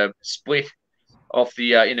 rider split off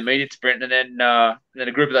the intermediate sprint, and then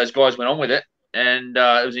a group of those guys went on with it, and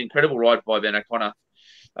it was an incredible ride by Ben O'Connor.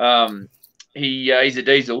 He's a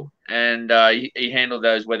diesel, and he handled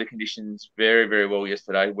those weather conditions very, very well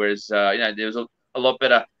yesterday. Whereas there was a lot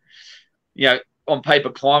better, on paper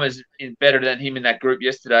climbers better than him in that group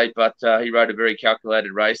yesterday, but he rode a very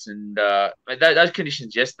calculated race, and those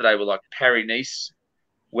conditions yesterday were like Paris-Nice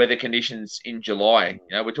weather conditions in July.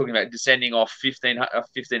 We're talking about descending off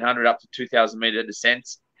 1,500 up to 2,000 meter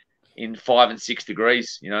descents in 5 and 6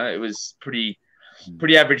 degrees. It was pretty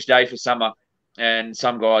pretty average day for summer. And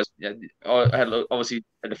some guys, I had obviously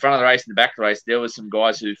at the front of the race and the back of the race, there was some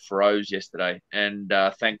guys who froze yesterday. And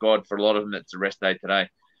thank God for a lot of them, it's a rest day today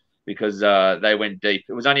because they went deep.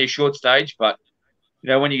 It was only a short stage, but,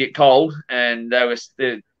 when you get cold, and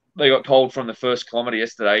they got cold from the first kilometre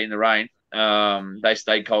yesterday in the rain, they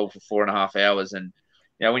stayed cold for 4.5 hours. And,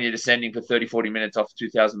 when you're descending for 30, 40 minutes off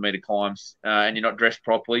 2,000-metre climbs and you're not dressed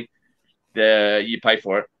properly, you pay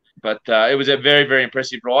for it. But it was a very, very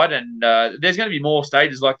impressive ride. And there's going to be more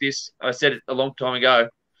stages like this. I said it a long time ago.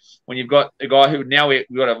 When you've got a guy who now we've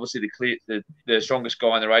got obviously the strongest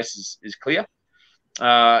guy in the race is clear.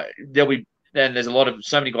 There's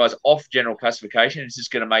so many guys off general classification. It's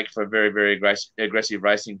just going to make for a very, very aggressive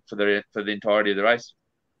racing for the entirety of the race.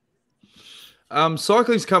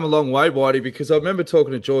 Cycling's come a long way, Whitey, because I remember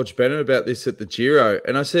talking to George Bennett about this at the Giro,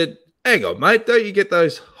 and I said, hang on, mate, don't you get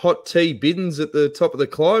those hot tea bins at the top of the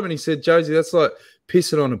climb? And he said, Josie, that's like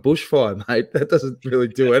pissing on a bushfire, mate. That doesn't really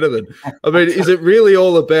do anything. I mean, is it really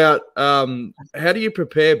all about how do you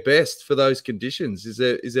prepare best for those conditions?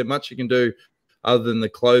 Is there much you can do other than the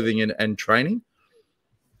clothing and training?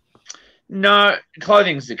 No,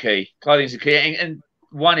 clothing's the key. And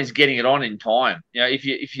one is getting it on in time.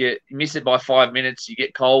 If you miss it by 5 minutes, you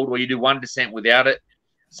get cold, or you do one descent without it,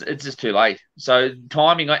 it's just too late. So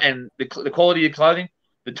timing and the quality of clothing,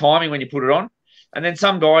 the timing when you put it on, and then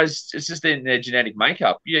some guys, it's just in their genetic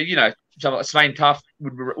makeup. Someone like Svein Tuff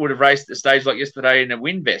would have raced at a stage like yesterday in a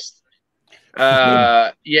wind vest.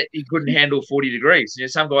 Yet he couldn't handle 40 degrees.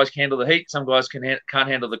 Some guys can handle the heat, some guys can't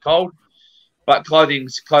handle the cold. But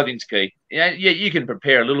clothing's key. You can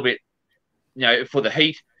prepare a little bit, for the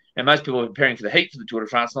heat, and most people are preparing for the heat for the Tour de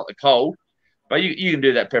France, not the cold. But you can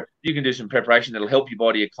do that. You can do some preparation that'll help your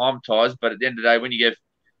body acclimatise. But at the end of the day, when you get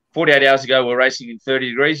 48 hours ago, we're racing in 30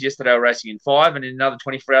 degrees. Yesterday, we're racing in 5, and in another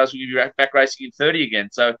 24 hours, we'll be back racing in 30 again.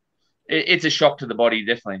 So it's a shock to the body,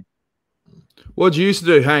 definitely. What did you used to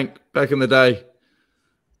do, Hank, back in the day?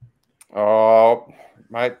 Oh,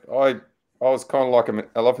 mate, I was kind of like an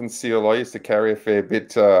elephant seal. I used to carry a fair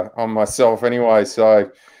bit on myself anyway, so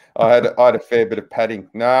I had a fair bit of padding.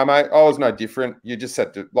 No, mate, I was no different. You just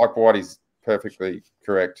had to, like Whitey's perfectly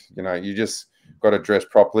correct. You just got to dress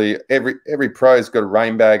properly. Every pro's got a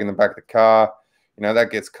rain bag in the back of the car. That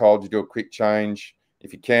gets cold. You do a quick change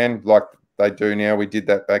if you can, like they do now. We did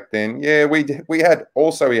that back then. Yeah, we had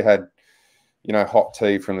hot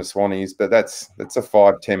tea from the Swannies, but that's a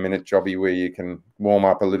 5-10 minute jobby where you can warm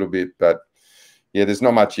up a little bit. But yeah, there's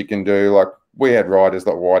not much you can do. Like we had riders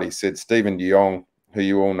like Whitey said, Stephen de Jong, who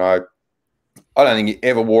you all know. I don't think he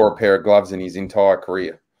ever wore a pair of gloves in his entire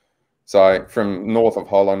career. So from north of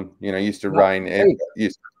Holland, used to rain.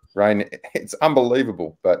 It's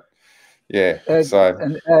unbelievable, but yeah.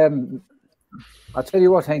 I'll tell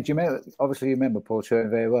you what, Henk, obviously you remember Paul Sherman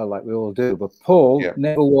very well, like we all do, but Paul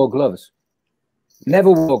never wore gloves.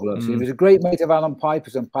 Never wore gloves. He was a great mate of Alan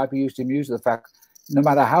Piper's, and Piper used to amuse the fact, no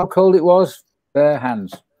matter how cold it was, bare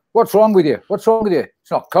hands. What's wrong with you? What's wrong with you?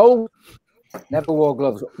 It's not cold. Never wore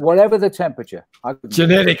gloves, whatever the temperature.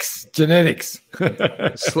 Genetics.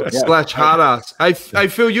 Slash hard ass. Hey,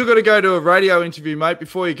 Phil, you've got to go to a radio interview, mate.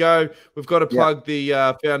 Before you go, we've got to plug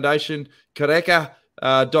the foundation, kareka.co.za.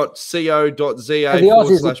 The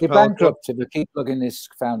Aussies will get bankrupt if they keep plugging this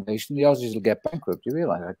foundation. The Aussies will get bankrupt. You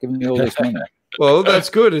realise that? Giving me all this money. Well, that's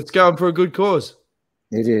good. It's going for a good cause.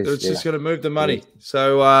 It is. It's just going to move the money.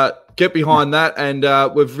 So get behind that. And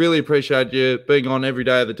we've really appreciated you being on every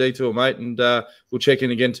day of the detour, mate. And we'll check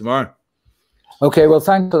in again tomorrow. Okay, well,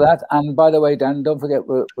 thanks for that. And by the way, Dan, don't forget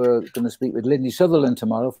we're going to speak with Lindsay Sutherland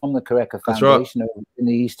tomorrow from the Kareka Foundation in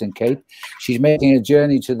the Eastern Cape. She's making a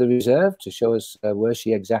journey to the reserve to show us where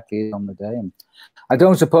she exactly is on the day. And I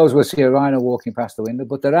don't suppose we'll see a rhino walking past the window,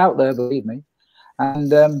 but they're out there, believe me.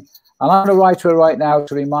 And I'm going to write to her right now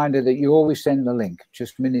to remind her that you always send the link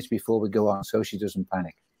just minutes before we go on so she doesn't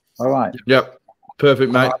panic. All right. Yep.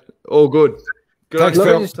 Perfect, mate. All good. Thanks,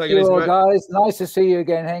 Phil. Take it easy, mate. Guys. Nice to see you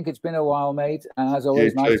again, Henk. It's been a while, mate. And as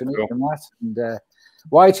always, nice to meet you, Matt. And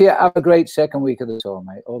Whitey, have a great second week of the tour,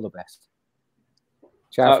 mate. All the best.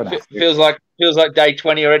 Ciao for now. Feels like day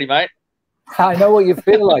 20 already, mate. I know what you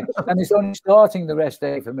feel like. And it's only starting the rest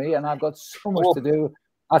day for me, and I've got so much to do.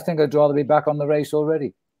 I think I'd rather be back on the race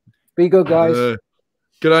already. Be good, guys.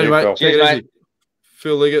 Good on you, mate. Cheers, mate.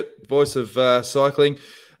 Phil Liggett, voice of cycling.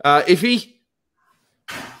 Iffy?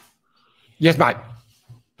 Yes, mate.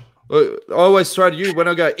 I always throw to you when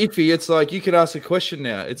I go iffy. It's like you can ask a question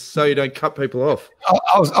now. It's so you don't cut people off.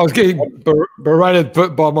 I was getting berated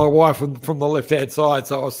by my wife from the left hand side,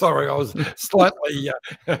 so I was sorry. I was slightly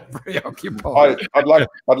preoccupied. I'd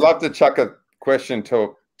love to chuck a question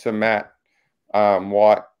to Matt.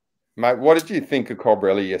 White. Mate, what did you think of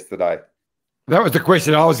Colbrelli yesterday? That was the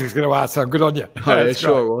question I was just going to ask, so good on you. Oh, yeah,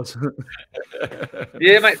 sure it was.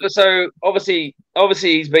 Yeah, mate. So obviously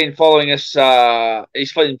he's been following us.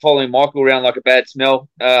 He's been following Michael around like a bad smell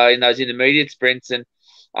in those intermediate sprints. And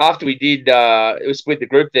after we did, it was split the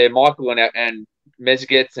group there. Michael and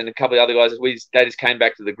Mezgets and a couple of other guys. They just came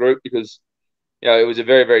back to the group because it was a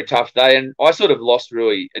very, very tough day. And I sort of lost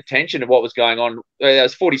really attention of what was going on. There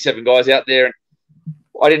was 47 guys out there, and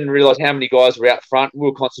I didn't realise how many guys were out front. We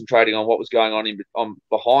were concentrating on what was going on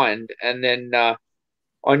behind, and then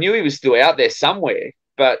I knew he was still out there somewhere,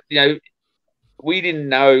 but we didn't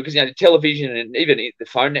know because the television and even the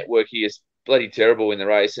phone network here is bloody terrible in the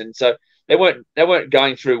race, and so they weren't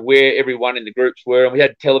going through where everyone in the groups were, and we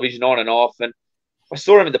had television on and off, and I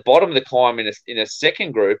saw him at the bottom of the climb in a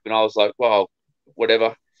second group, and I was like, well,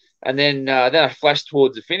 whatever. And then I flashed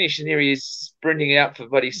towards the finish, and here he is sprinting out for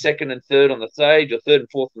bloody second and third on the stage, or third and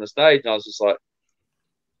fourth on the stage. And I was just like,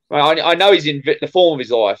 well, I know he's in the form of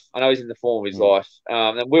his life.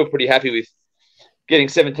 And we were pretty happy with getting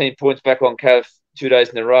 17 points back on Cav 2 days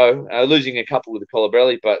in a row, losing a couple with the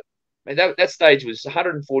Colbrelli. But that stage was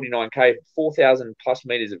 149k, 4,000 plus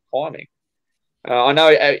meters of climbing. I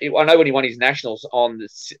know when he won his nationals on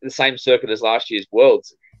the same circuit as last year's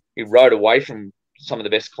Worlds, he rode away from some of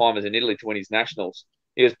the best climbers in Italy to win his nationals.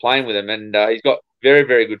 He was playing with them, and he's got very,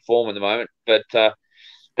 very good form at the moment. But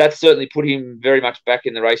that certainly put him very much back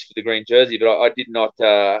in the race for the green jersey. But I did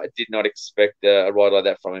not expect a ride like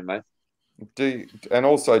that from him, mate. Do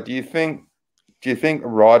you think a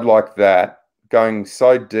ride like that, going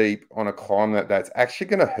so deep on a climb that's actually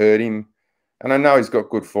going to hurt him? And I know he's got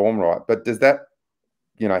good form, right? But does that,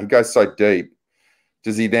 he goes so deep,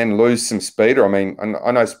 does he then lose some speed? Or, I mean,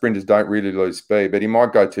 I know sprinters don't really lose speed, but he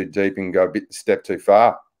might go too deep and go a step too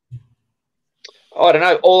far. I don't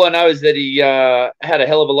know. All I know is that he had a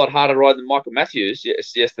hell of a lot harder ride than Michael Matthews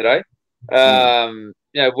yesterday. When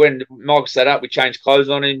Michael sat up, we changed clothes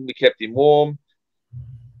on him. We kept him warm.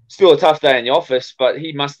 Still a tough day in the office, but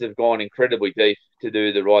he must have gone incredibly deep to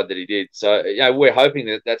do the ride that he did. So, we're hoping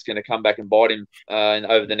that that's going to come back and bite him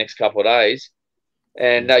over the next couple of days.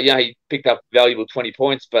 And, he picked up valuable 20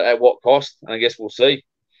 points, but at what cost? I guess we'll see.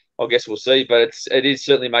 But it is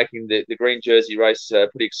certainly making the green jersey race a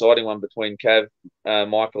pretty exciting one between Cav,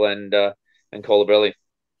 Michael, and Colbrelli.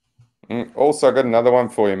 Also, I got another one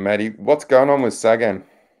for you, Matty. What's going on with Sagan?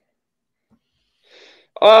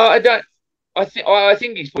 I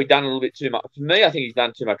think he's probably done a little bit too much. For me, I think he's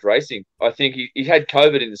done too much racing. I think he had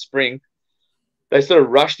COVID in the spring. They sort of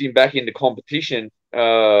rushed him back into competition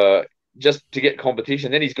just to get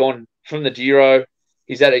competition. Then he's gone from the Giro.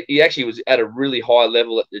 He actually was at a really high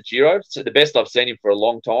level at the Giro, so the best I've seen him for a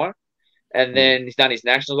long time. And then he's done his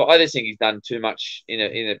nationals. I just think he's done too much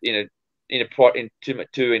in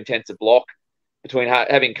too intense a block between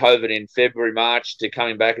having COVID in February, March to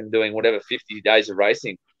coming back and doing whatever 50 days of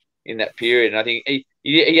racing in that period. And I think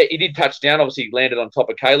he did touch down. Obviously, he landed on top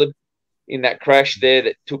of Caleb in that crash there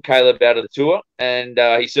that took Caleb out of the tour, and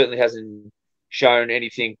he certainly hasn't shown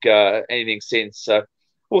anything since. So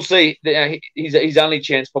we'll see. His only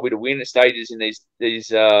chance probably to win at stages in these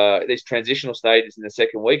transitional stages in the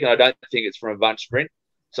second week, and I don't think it's from a bunch sprint.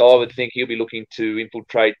 So I would think he'll be looking to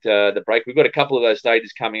infiltrate the break. We've got a couple of those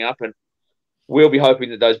stages coming up, and we'll be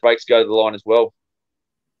hoping that those breaks go to the line as well.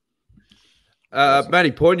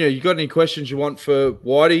 Matty Poyner, you got any questions you want for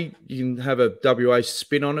Whitey? You can have a WA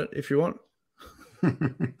spin on it if you want. I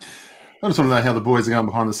just want to know how the boys are going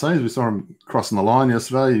behind the scenes. We saw them crossing the line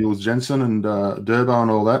yesterday, Jules Jensen and Durbo and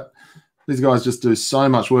all that. These guys just do so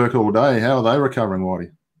much work all day. How are they recovering,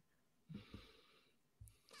 Whitey?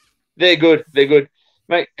 They're good.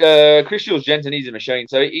 Mate, Chris Jules Jensen, he's a machine.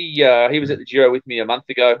 So he was at the Giro with me a month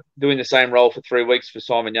ago, doing the same role for 3 weeks for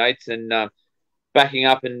Simon Yates, and backing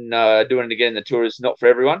up and doing it again. The tour is not for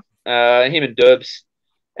everyone. Him and Derbs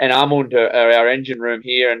and Armand are our engine room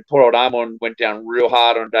here, and poor old Armand went down real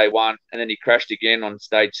hard on day one, and then he crashed again on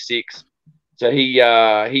stage 6. So he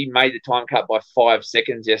made the time cut by 5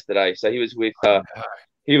 seconds yesterday. So he was with I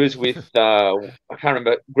can't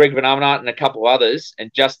remember, Greg Van Amanat and a couple of others,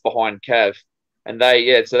 and just behind Cav. And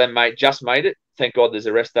they just made it. Thank God there's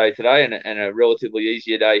a rest day today and a relatively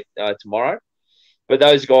easier day tomorrow. But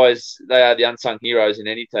those guys, they are the unsung heroes in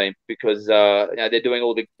any team because they're doing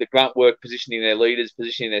all the grunt work, positioning their leaders,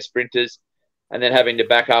 positioning their sprinters, and then having to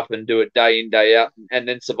back up and do it day in, day out, and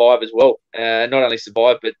then survive as well. Not only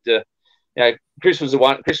survive, but Chris was the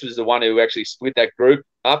one who actually split that group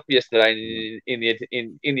up yesterday in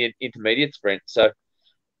the intermediate sprint. So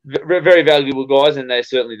very valuable guys, and their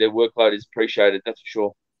workload is appreciated. That's for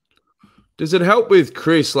sure. Does it help with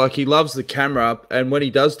Chris? Like, he loves the camera, and when he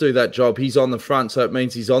does do that job, he's on the front, so it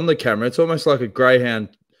means he's on the camera. It's almost like a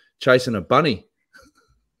greyhound chasing a bunny.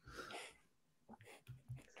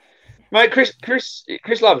 Mate, Chris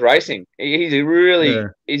loves racing. He's a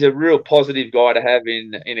real positive guy to have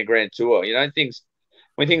in a Grand Tour. You know,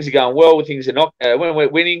 when things are going well, when things are not, when we're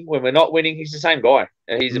winning, when we're not winning, he's the same guy.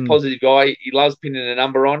 He's a positive guy. He loves pinning a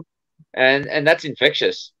number on, and that's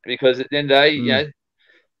infectious, because at the end of the day, you know,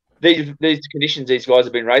 these conditions these guys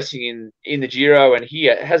have been racing in the Giro and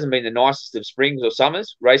here, it hasn't been the nicest of springs or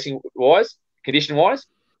summers, racing wise, condition wise.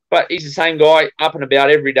 But he's the same guy up and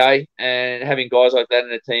about every day, and having guys like that in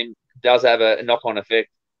the team does have a knock-on effect.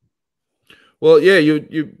 Well, yeah,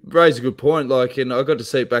 you raise a good point. Like, and I got to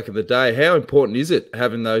see it back in the day. How important is it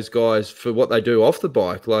having those guys for what they do off the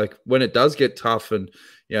bike? Like, when it does get tough, and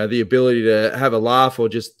you know, the ability to have a laugh or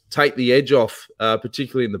just take the edge off,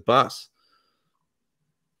 particularly in the bus.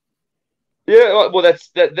 Yeah, well, they're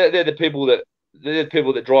the people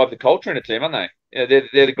that drive the culture in a team, aren't they? You know,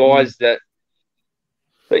 they're the guys that.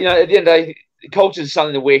 But you know, at the end of the day, culture is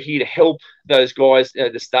something that we're here to help those guys,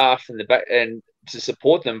 the staff, and the back, and to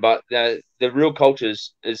support them. But the real culture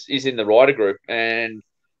is in the rider group, and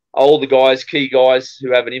all the guys, key guys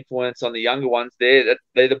who have an influence on the younger ones. They're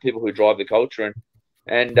the people who drive the culture,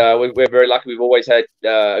 and we're very lucky. We've always had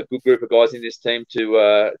a good group of guys in this team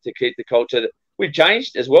to keep the culture. We've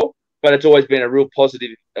changed as well, but it's always been a real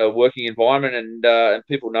positive working environment, and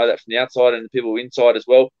people know that from the outside, and the people inside as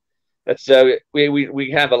well. That's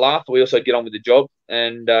we have a laugh, but we also get on with the job,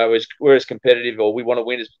 and we're as competitive, or we want to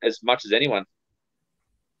win as much as anyone.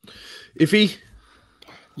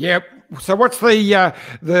 Yeah. So what's the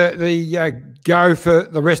go for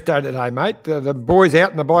the rest day today, mate? The boys out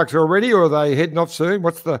on the bikes already, or are they heading off soon?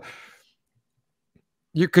 What's the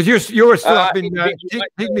because you're still up in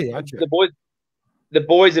Pygmy, aren't you? The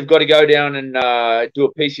boys have got to go down and do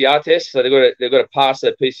a PCR test, so they've got to pass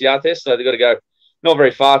a PCR test, so they've got to go. Not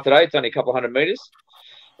very far today. It's only a couple of 100 meters.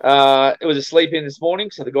 It was a sleep in this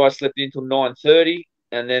morning, so the guys slept in until 9:30,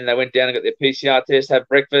 and then they went down and got their PCR test, have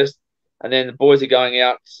breakfast, and then the boys are going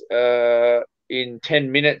out in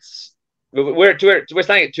 10 minutes. We're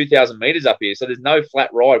staying at 2,000 meters up here, so there's no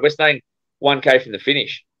flat ride. We're staying 1K from the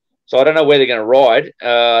finish, so I don't know where they're going to ride.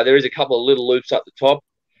 There is a couple of little loops up the top.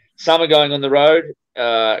 Some are going on the road.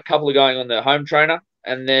 A couple are going on the home trainer,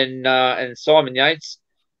 and then and Simon Yates.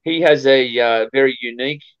 He has a very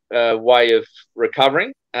unique way of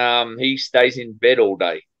recovering. He stays in bed all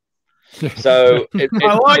day. So I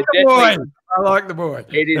like the boy.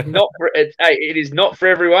 It is not for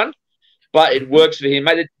everyone, but it works for him.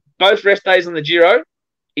 Mate, both rest days on the Giro,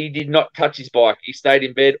 he did not touch his bike. He stayed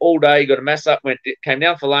in bed all day. Got a massage. Came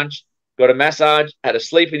down for lunch. Got a massage. Had a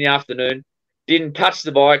sleep in the afternoon. Didn't touch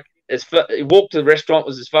the bike. He walked to the restaurant.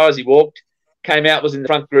 Was as far as he walked. Came out. Was in the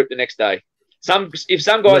front group the next day. If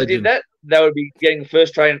some guys did that, they would be getting the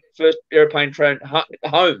first airplane train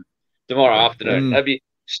home tomorrow afternoon. That'd be,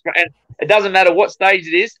 and it doesn't matter what stage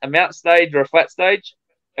it is, a mountain stage or a flat stage.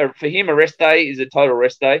 For him, a rest day is a total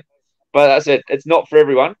rest day. But as I said, it's not for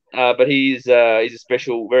everyone. But he's a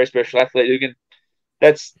special, very special athlete who can.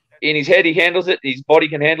 That's in his head. He handles it. His body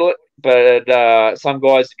can handle it. But some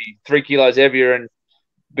guys would be 3 kilos heavier and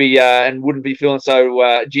wouldn't be feeling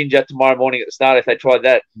so ginger tomorrow morning at the start if they tried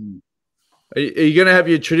that. Are you going to have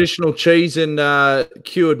your traditional cheese and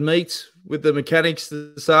cured meats with the mechanics,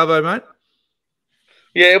 the Savo, mate?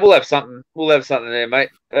 Yeah, we'll have something. We'll have something there, mate.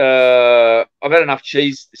 I've had enough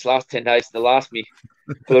cheese this last 10 days to last me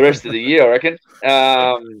for the rest of the year, I reckon.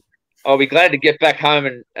 I'll be glad to get back home,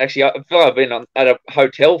 and actually, I feel like I've been at a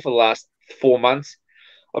hotel for the last 4 months.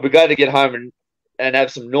 I'll be glad to get home and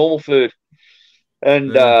have some normal food.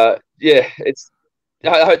 And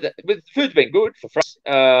I hope that the food's been good for us.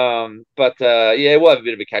 But we'll have a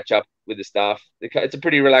bit of a catch up with the staff. It's a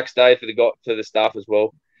pretty relaxed day for the staff as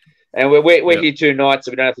well. And we're here 2 nights,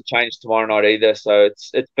 so we don't have to change tomorrow night either. So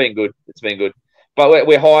it's been good. It's been good. But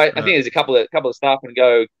we're high. I think there's a couple of staff can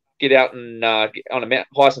go get out and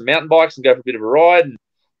hire some mountain bikes and go for a bit of a ride. And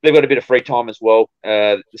they've got a bit of free time as well,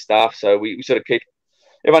 the staff. So we sort of keep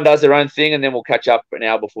everyone does their own thing, and then we'll catch up an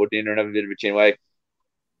hour before dinner and have a bit of a chin wag.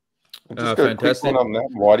 Just got a quick one on that.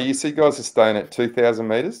 Why do you see guys are staying at 2,000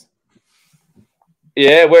 meters?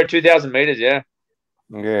 Yeah, we're at 2,000 meters. Yeah.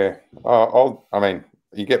 Yeah. I mean,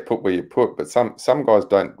 you get put where you put, but some guys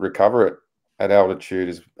don't recover at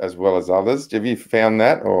altitude as well as others. Have you found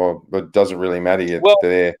that, or it doesn't really matter yet? Well,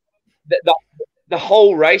 there. The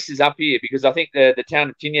whole race is up here because I think the town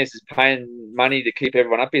of Tiniers is paying money to keep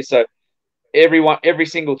everyone up here. So every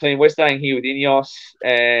single team, we're staying here with Ineos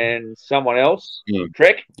and someone else,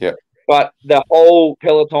 Trek. Yeah. but the whole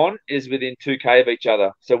peloton is within 2K of each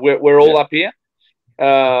other. So we're all up here,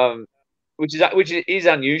 which is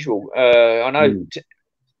unusual. I know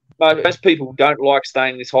most people don't like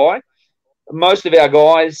staying this high. Most of our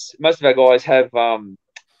guys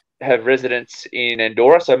have residence in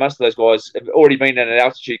Andorra, so most of those guys have already been at an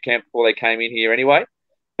altitude camp before they came in here anyway.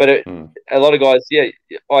 But a lot of guys, I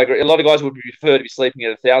agree. A lot of guys would prefer to be sleeping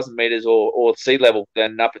at 1,000 meters or sea level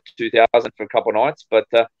than up at 2,000 for a couple of nights. But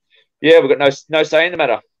we've got no say in the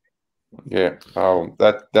matter. Yeah,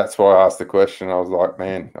 that's why I asked the question. I was like,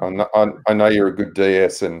 man, I know you're a good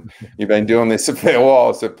DS and you've been doing this a fair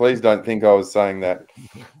while, so please don't think I was saying that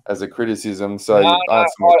as a criticism. So I'd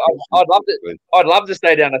love to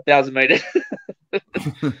stay down 1,000 meters.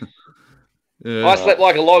 I slept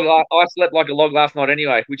like a log. I slept like a log last night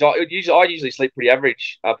anyway, which I usually sleep pretty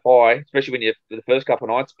average up high, especially when you're the first couple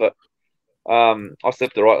of nights. But I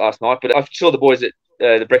slept all right last night. But I saw the boys at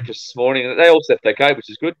the breakfast this morning, and they all slept okay, which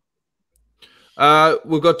is good.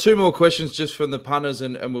 We've got 2 more questions just from the punters,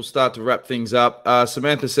 and we'll start to wrap things up.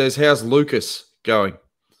 Samantha says, how's Lucas going?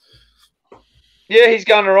 Yeah, he's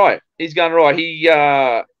going all right.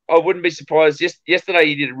 I wouldn't be surprised. Yesterday,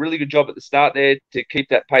 he did a really good job at the start there to keep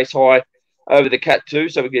that pace high over the Cat 2,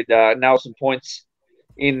 so we could nail some points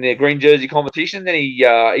in the green jersey competition. Then he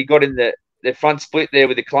got in the front split there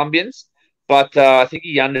with the Colombians, but I think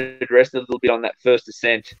he underdressed a little bit on that first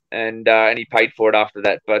ascent, and he paid for it after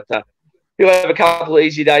that. But he'll have a couple of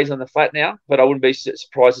easy days on the flat now, but I wouldn't be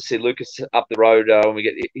surprised to see Lucas up the road when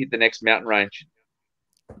we hit the next mountain range.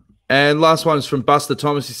 And last one is from Buster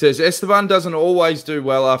Thomas. He says, Esteban doesn't always do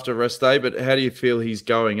well after a rest day, but how do you feel he's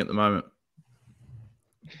going at the moment?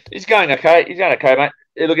 He's going okay. Mate.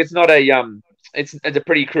 Look, it's not it's a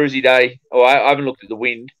pretty cruisy day. I haven't looked at the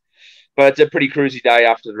wind, but it's a pretty cruisy day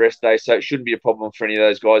after the rest day, so it shouldn't be a problem for any of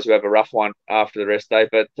those guys who have a rough one after the rest day.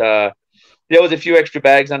 But there was a few extra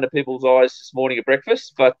bags under people's eyes this morning at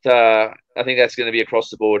breakfast, but I think that's going to be across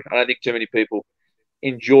the board. I don't think too many people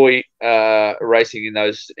enjoy racing in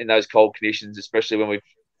those cold conditions, especially when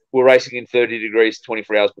we're racing in 30 degrees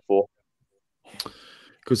 24 hours before.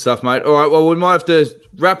 Good stuff, mate. All right, well, we might have to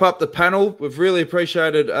wrap up the panel. We've really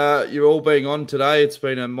appreciated you all being on today. It's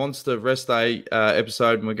been a monster rest day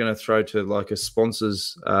episode, and we're going to throw to like a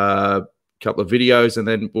sponsors couple of videos, and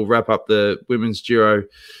then we'll wrap up the Women's Giro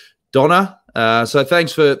Donna. So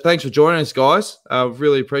thanks for joining us, guys.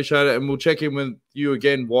 Really appreciate it, and we'll check in with you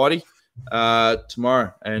again, Whitey,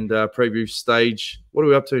 tomorrow and preview stage. What are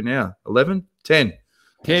we up to now? 11? 10.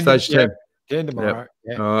 Stage 10. 10 tomorrow. Yep.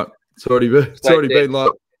 Yeah. All right. It's already been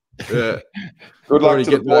like, yeah. Good luck to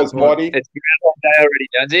the boys, Whitey. It's been a long day already,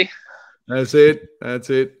 Jonesy. That's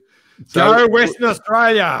it. So, Western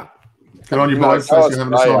Australia. Good on you, boys. Thanks for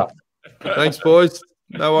having us on. Thanks, boys.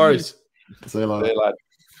 No worries. See you later.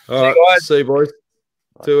 All right. See you, boys.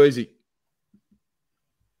 Too easy.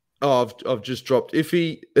 Oh, I've just dropped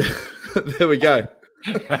Iffy. There we go.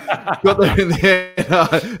 Got that in there.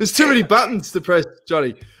 There's too many buttons to press,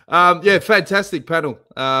 Johnny. Yeah, fantastic panel.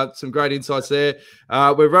 Some great insights there.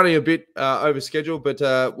 We're running a bit over schedule, but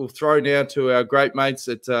we'll throw now to our great mates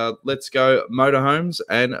at Let's Go Motorhomes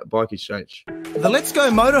and Bike Exchange. The Let's Go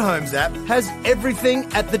Motorhomes app has everything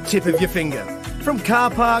at the tip of your finger. From car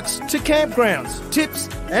parks to campgrounds, tips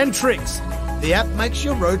and tricks. The app makes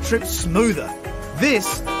your road trip smoother.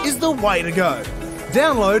 This is the way to go.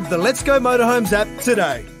 Download the Let's Go Motorhomes app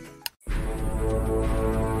today.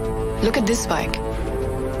 Look at this bike.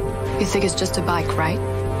 You think it's just a bike, right?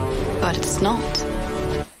 But it's not.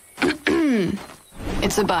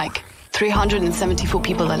 It's a bike 374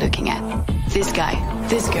 people are looking at. This guy,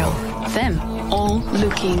 this girl, them, all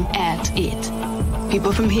looking at it.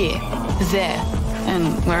 People from here, there, and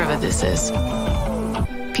wherever this is.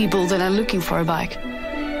 People that are looking for a bike.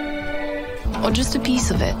 Or just a piece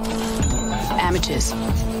of it. Amateurs,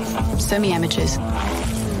 semi-amateurs,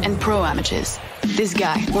 and pro-amateurs. This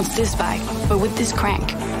guy wants this bike, but with this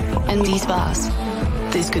crank and these bars.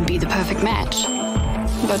 This could be the perfect match.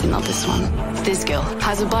 But not this one. This girl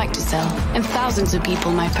has a bike to sell, and thousands of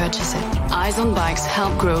people might purchase it. Eyes on Bikes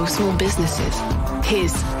help grow small businesses.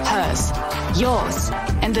 His, hers, yours,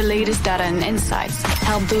 and the latest data and insights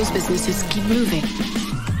help those businesses keep moving.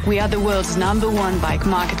 We are the world's #1 bike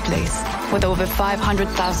marketplace, with over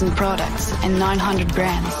 500,000 products and 900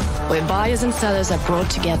 brands, where buyers and sellers are brought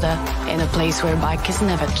together in a place where a bike is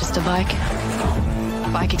never just a bike.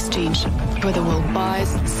 Bike Exchange, where the world buys,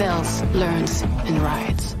 sells, learns, and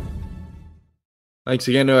rides. Thanks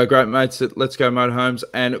again to our great mates at Let's Go Motorhomes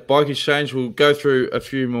and Bike Exchange. We'll go through a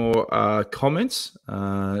few more comments.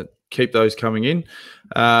 keep those coming in.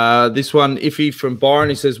 This one, Iffy from Byron,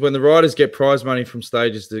 he says, when the riders get prize money from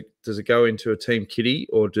stages, does it go into a team kitty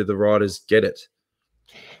or do the riders get it?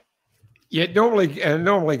 Yeah,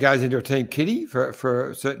 normally goes into a team kitty for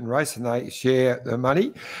a certain race, and they share the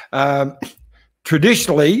money.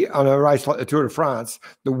 Traditionally, on a race like the Tour de France,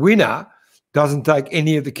 the winner doesn't take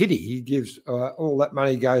any of the kitty. He gives all that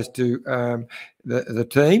money goes to the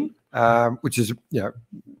team, which is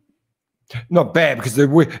not bad, because if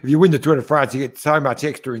you win the Tour de France, you get so much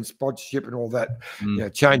extra in sponsorship and all that.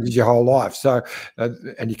 Changes your whole life. So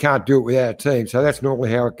and you can't do it without a team. So that's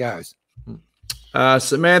normally how it goes.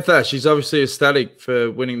 Samantha, she's obviously ecstatic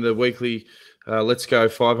for winning the weekly Let's Go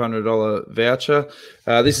 $500 voucher.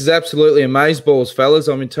 This is absolutely amazeballs, fellas.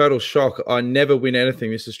 I'm in total shock. I never win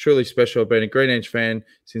anything. This is truly special. I've been a Green Edge fan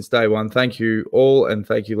since day one. Thank you all, and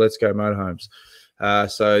thank you, Let's Go Motorhomes.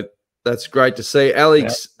 So that's great to see.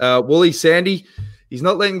 Alex, Wooly Sandy, he's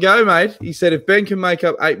not letting go, mate. He said if Ben can make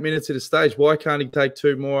up 8 minutes at a stage, why can't he take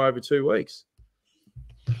 2 more over 2 weeks?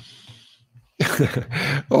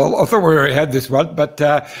 Well, I thought we already had this one, but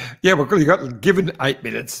yeah, well, he got given 8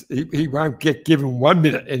 minutes. He won't get given 1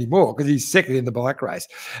 minute anymore because he's second in the bike race,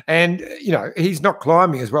 and he's not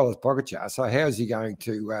climbing as well as Pogacar. So how is he going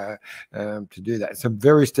to do that? Some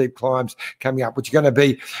very steep climbs coming up, which are going to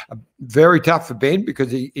be very tough for Ben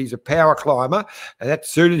because he's a power climber, and that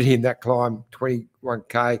suited him. That climb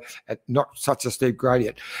 21K at not such a steep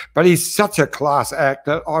gradient, but he's such a class act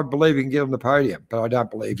that I believe he can get on the podium, but I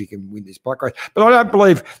don't believe he can win this bike race. But I don't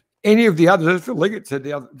believe any of the others, as Phil Liggett said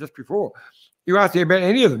just before, you asked me about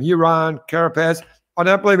any of them, Uran, Carapaz, I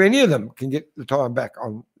don't believe any of them can get the time back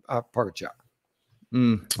on Pogacar.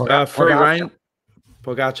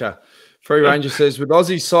 Pogacar. Free Ranger says, with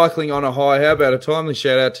Aussie cycling on a high, how about a timely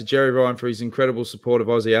shout out to Jerry Ryan for his incredible support of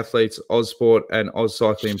Aussie athletes, Ausport and Oz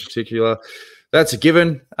Cycling in particular. That's a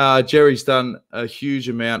given. Jerry's done a huge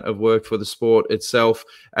amount of work for the sport itself,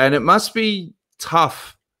 and it must be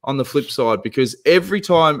tough on the flip side because every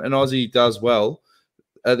time an Aussie does well,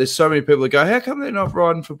 there's so many people that go, how come they're not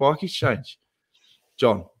riding for Bike Exchange?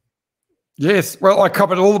 John. Yes, well, I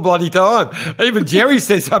comment all the bloody time. Even Jerry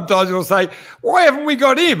says sometimes he'll say, why haven't we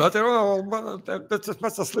got him? I said, oh, that just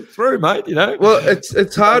must have slipped through, mate, Well,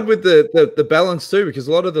 it's hard with the balance too because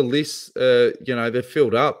a lot of the lists, they're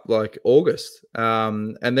filled up like August.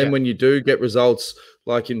 And then when you do get results,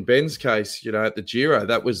 like in Ben's case, at the Giro,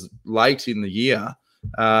 that was late in the year.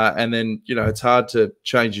 And then, it's hard to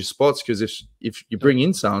change your spots because if you bring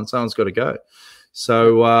in someone's got to go.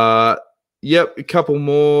 So, yep, a couple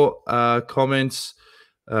more comments.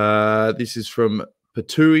 This is from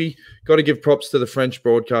Patui. Got to give props to the French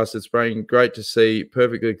broadcast. It's been great to see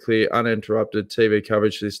perfectly clear, uninterrupted TV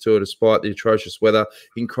coverage of this tour despite the atrocious weather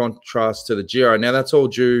in contrast to the Giro. Now, that's all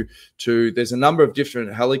due to there's a number of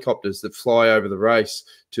different helicopters that fly over the race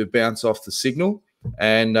to bounce off the signal.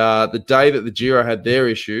 And the day that the Giro had their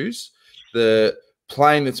issues, the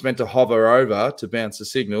plane that's meant to hover over to bounce the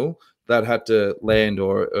signal, that had to land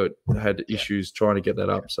or had issues trying to get that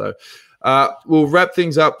up. So we'll wrap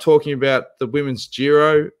things up talking about the women's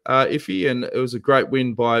Giro, Iffy, and it was a great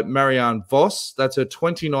win by Marianne Vos. That's her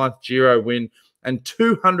 29th Giro win and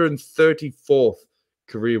 234th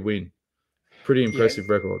career win. Pretty impressive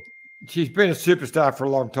record. She's been a superstar for a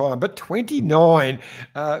long time, but 29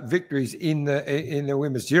 victories in the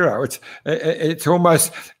women's Giro. It's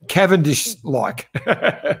almost Cavendish-like.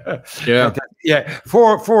 Yeah.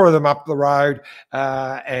 Four of them up the road,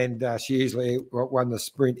 and she easily won the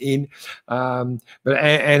sprint in. But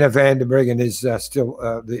Anna van der Breggen is still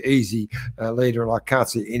the easy leader, and I can't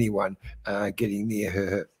see anyone getting near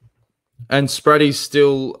her. And Spratty's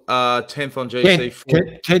still 10th on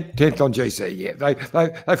GC. 10th on GC, yeah. They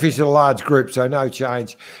finished in a large group, so no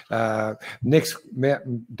change. Next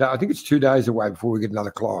mountain, I think it's 2 days away before we get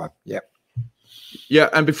another climb. Yep. Yeah,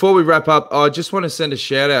 and before we wrap up, I just want to send a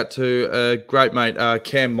shout-out to a great mate,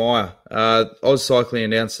 Cam Meyer. Oz Cycling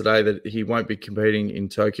announced today that he won't be competing in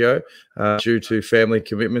Tokyo due to family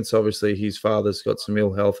commitments. Obviously, his father's got some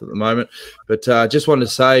ill health at the moment. But just wanted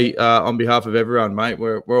to say, on behalf of everyone, mate,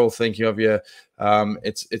 we're all thinking of you.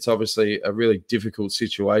 It's obviously a really difficult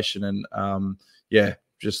situation, and,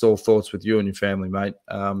 just all thoughts with you and your family, mate.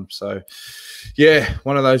 So, yeah,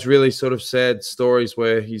 one of those really sort of sad stories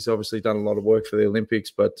where he's obviously done a lot of work for the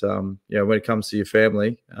Olympics, but, when it comes to your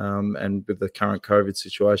family and with the current COVID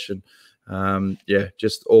situation,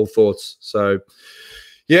 just all thoughts. So,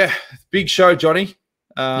 yeah, big show, Johnny.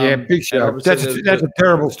 Big show. That's a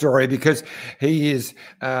terrible story because he is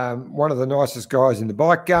one of the nicest guys in the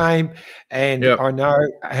bike game, and I know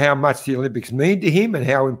how much the Olympics mean to him and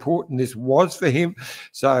how important this was for him.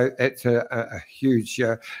 So it's a huge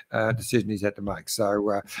decision he's had to make.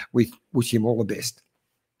 So we wish him all the best.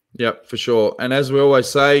 Yep, for sure. And as we always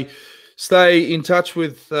say, stay in touch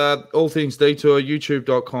with all things Detour,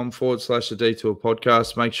 youtube.com/the Detour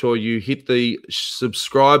podcast. Make sure you hit the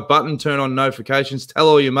subscribe button, turn on notifications, tell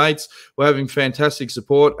all your mates. We're having fantastic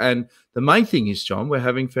support. And the main thing is, John, we're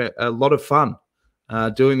having a lot of fun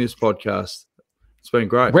doing this podcast. It's been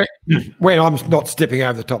great. When I'm not stepping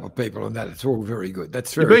over the top of people and that, it's all very good.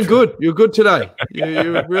 That's very You've been good. You're good today.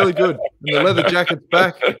 You're really good. And the leather jacket's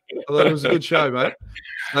back. I thought it was a good show, mate.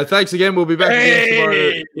 Thanks again. We'll be back again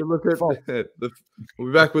tomorrow. We'll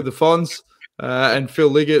be back with the Fonz and Phil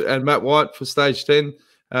Liggett and Matt White for Stage 10,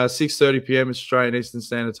 6:30 p.m. Australian Eastern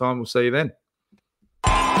Standard Time. We'll see you then.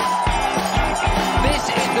 This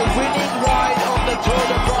is the winning